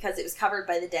movie because it was covered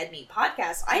by the Dead Meat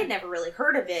podcast. I had never really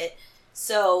heard of it.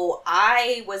 So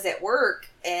I was at work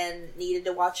and needed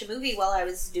to watch a movie while I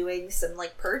was doing some,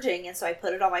 like, purging. And so I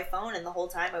put it on my phone, and the whole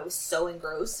time I was so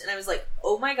engrossed. And I was like,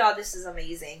 oh my god, this is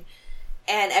amazing.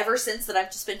 And ever since then,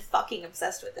 I've just been fucking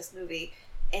obsessed with this movie.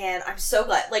 And I'm so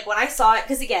glad. Like, when I saw it,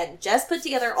 because again, Jess put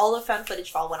together all of Found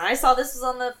Footage Fall. When I saw this was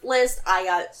on the list, I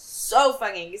got so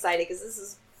fucking excited because this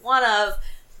is one of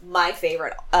my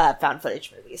favorite found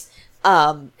footage movies.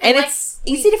 And like, it's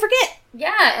easy to forget.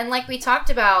 Yeah, and like we talked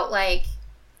about, like,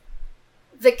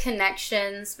 the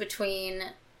connections between,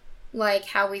 like,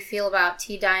 how we feel about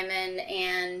T. Diamond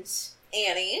and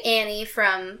Annie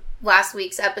from last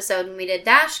week's episode when we did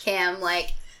Dash Cam.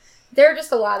 Like, there are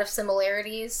just a lot of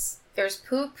similarities. There's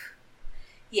poop.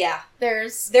 Yeah. There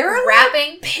are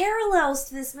rapping. Like parallels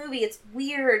to this movie. It's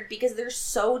weird because they're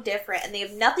so different and they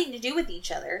have nothing to do with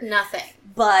each other. Nothing.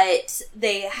 But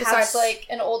they have... Besides, like,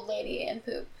 an old lady and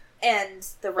poop. And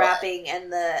the rapping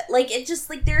and the... Like, it just,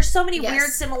 like, there's so many weird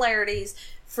similarities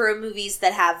for movies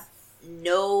that have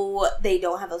they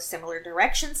don't have a similar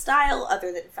direction style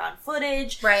other than found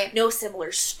footage. Right. No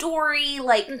similar story.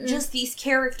 Like, just these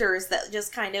characters that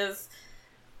just kind of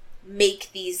make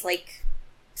these, like,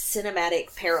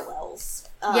 cinematic parallels.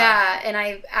 Yeah, and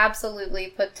I absolutely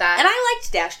put that... And I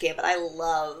liked Dash Cam, but I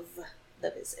love The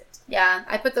Visit. Yeah,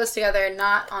 I put those together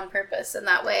not on purpose in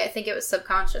that way. I think it was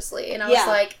subconsciously. And I was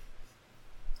like,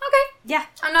 okay. Yeah.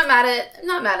 I'm not mad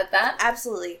at that.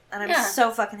 Absolutely. And I'm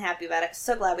so fucking happy about it.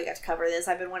 So glad we got to cover this.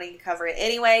 I've been wanting to cover it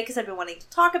anyway because I've been wanting to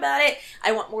talk about it.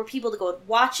 I want more people to go and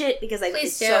watch it because I think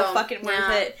it's so fucking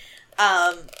worth it.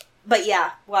 But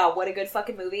yeah, wow, what a good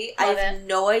fucking movie. I have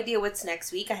no idea what's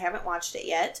next week. I haven't watched it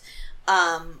yet.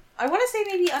 I want to say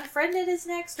maybe Unfriended is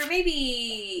next, or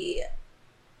maybe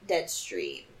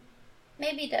Deadstream.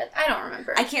 Maybe Dead. I don't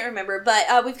remember. I can't remember,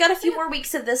 but we've got a few more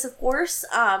weeks of this, of course,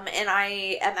 and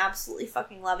I am absolutely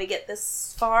fucking loving it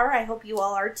this far. I hope you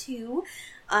all are too.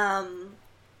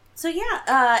 So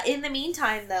yeah, in the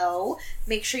meantime, though,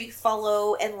 make sure you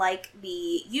follow and like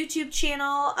the YouTube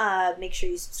channel. Make sure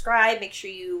you subscribe. Make sure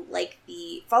you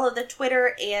follow the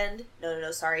Twitter and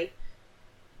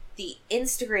the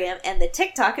Instagram and the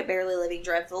TikTok at Barely Living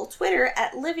Dreadful, Twitter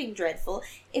at Living Dreadful.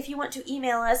 If you want to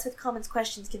email us with comments,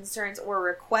 questions, concerns, or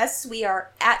requests, we are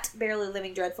at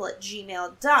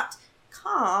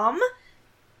barelylivingdreadful@gmail.com.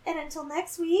 And until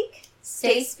next week,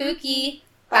 stay spooky.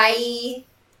 Bye.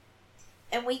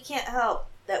 And we can't help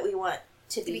that we want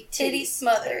to be titty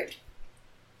smothered.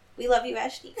 We love you,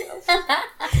 Ashley.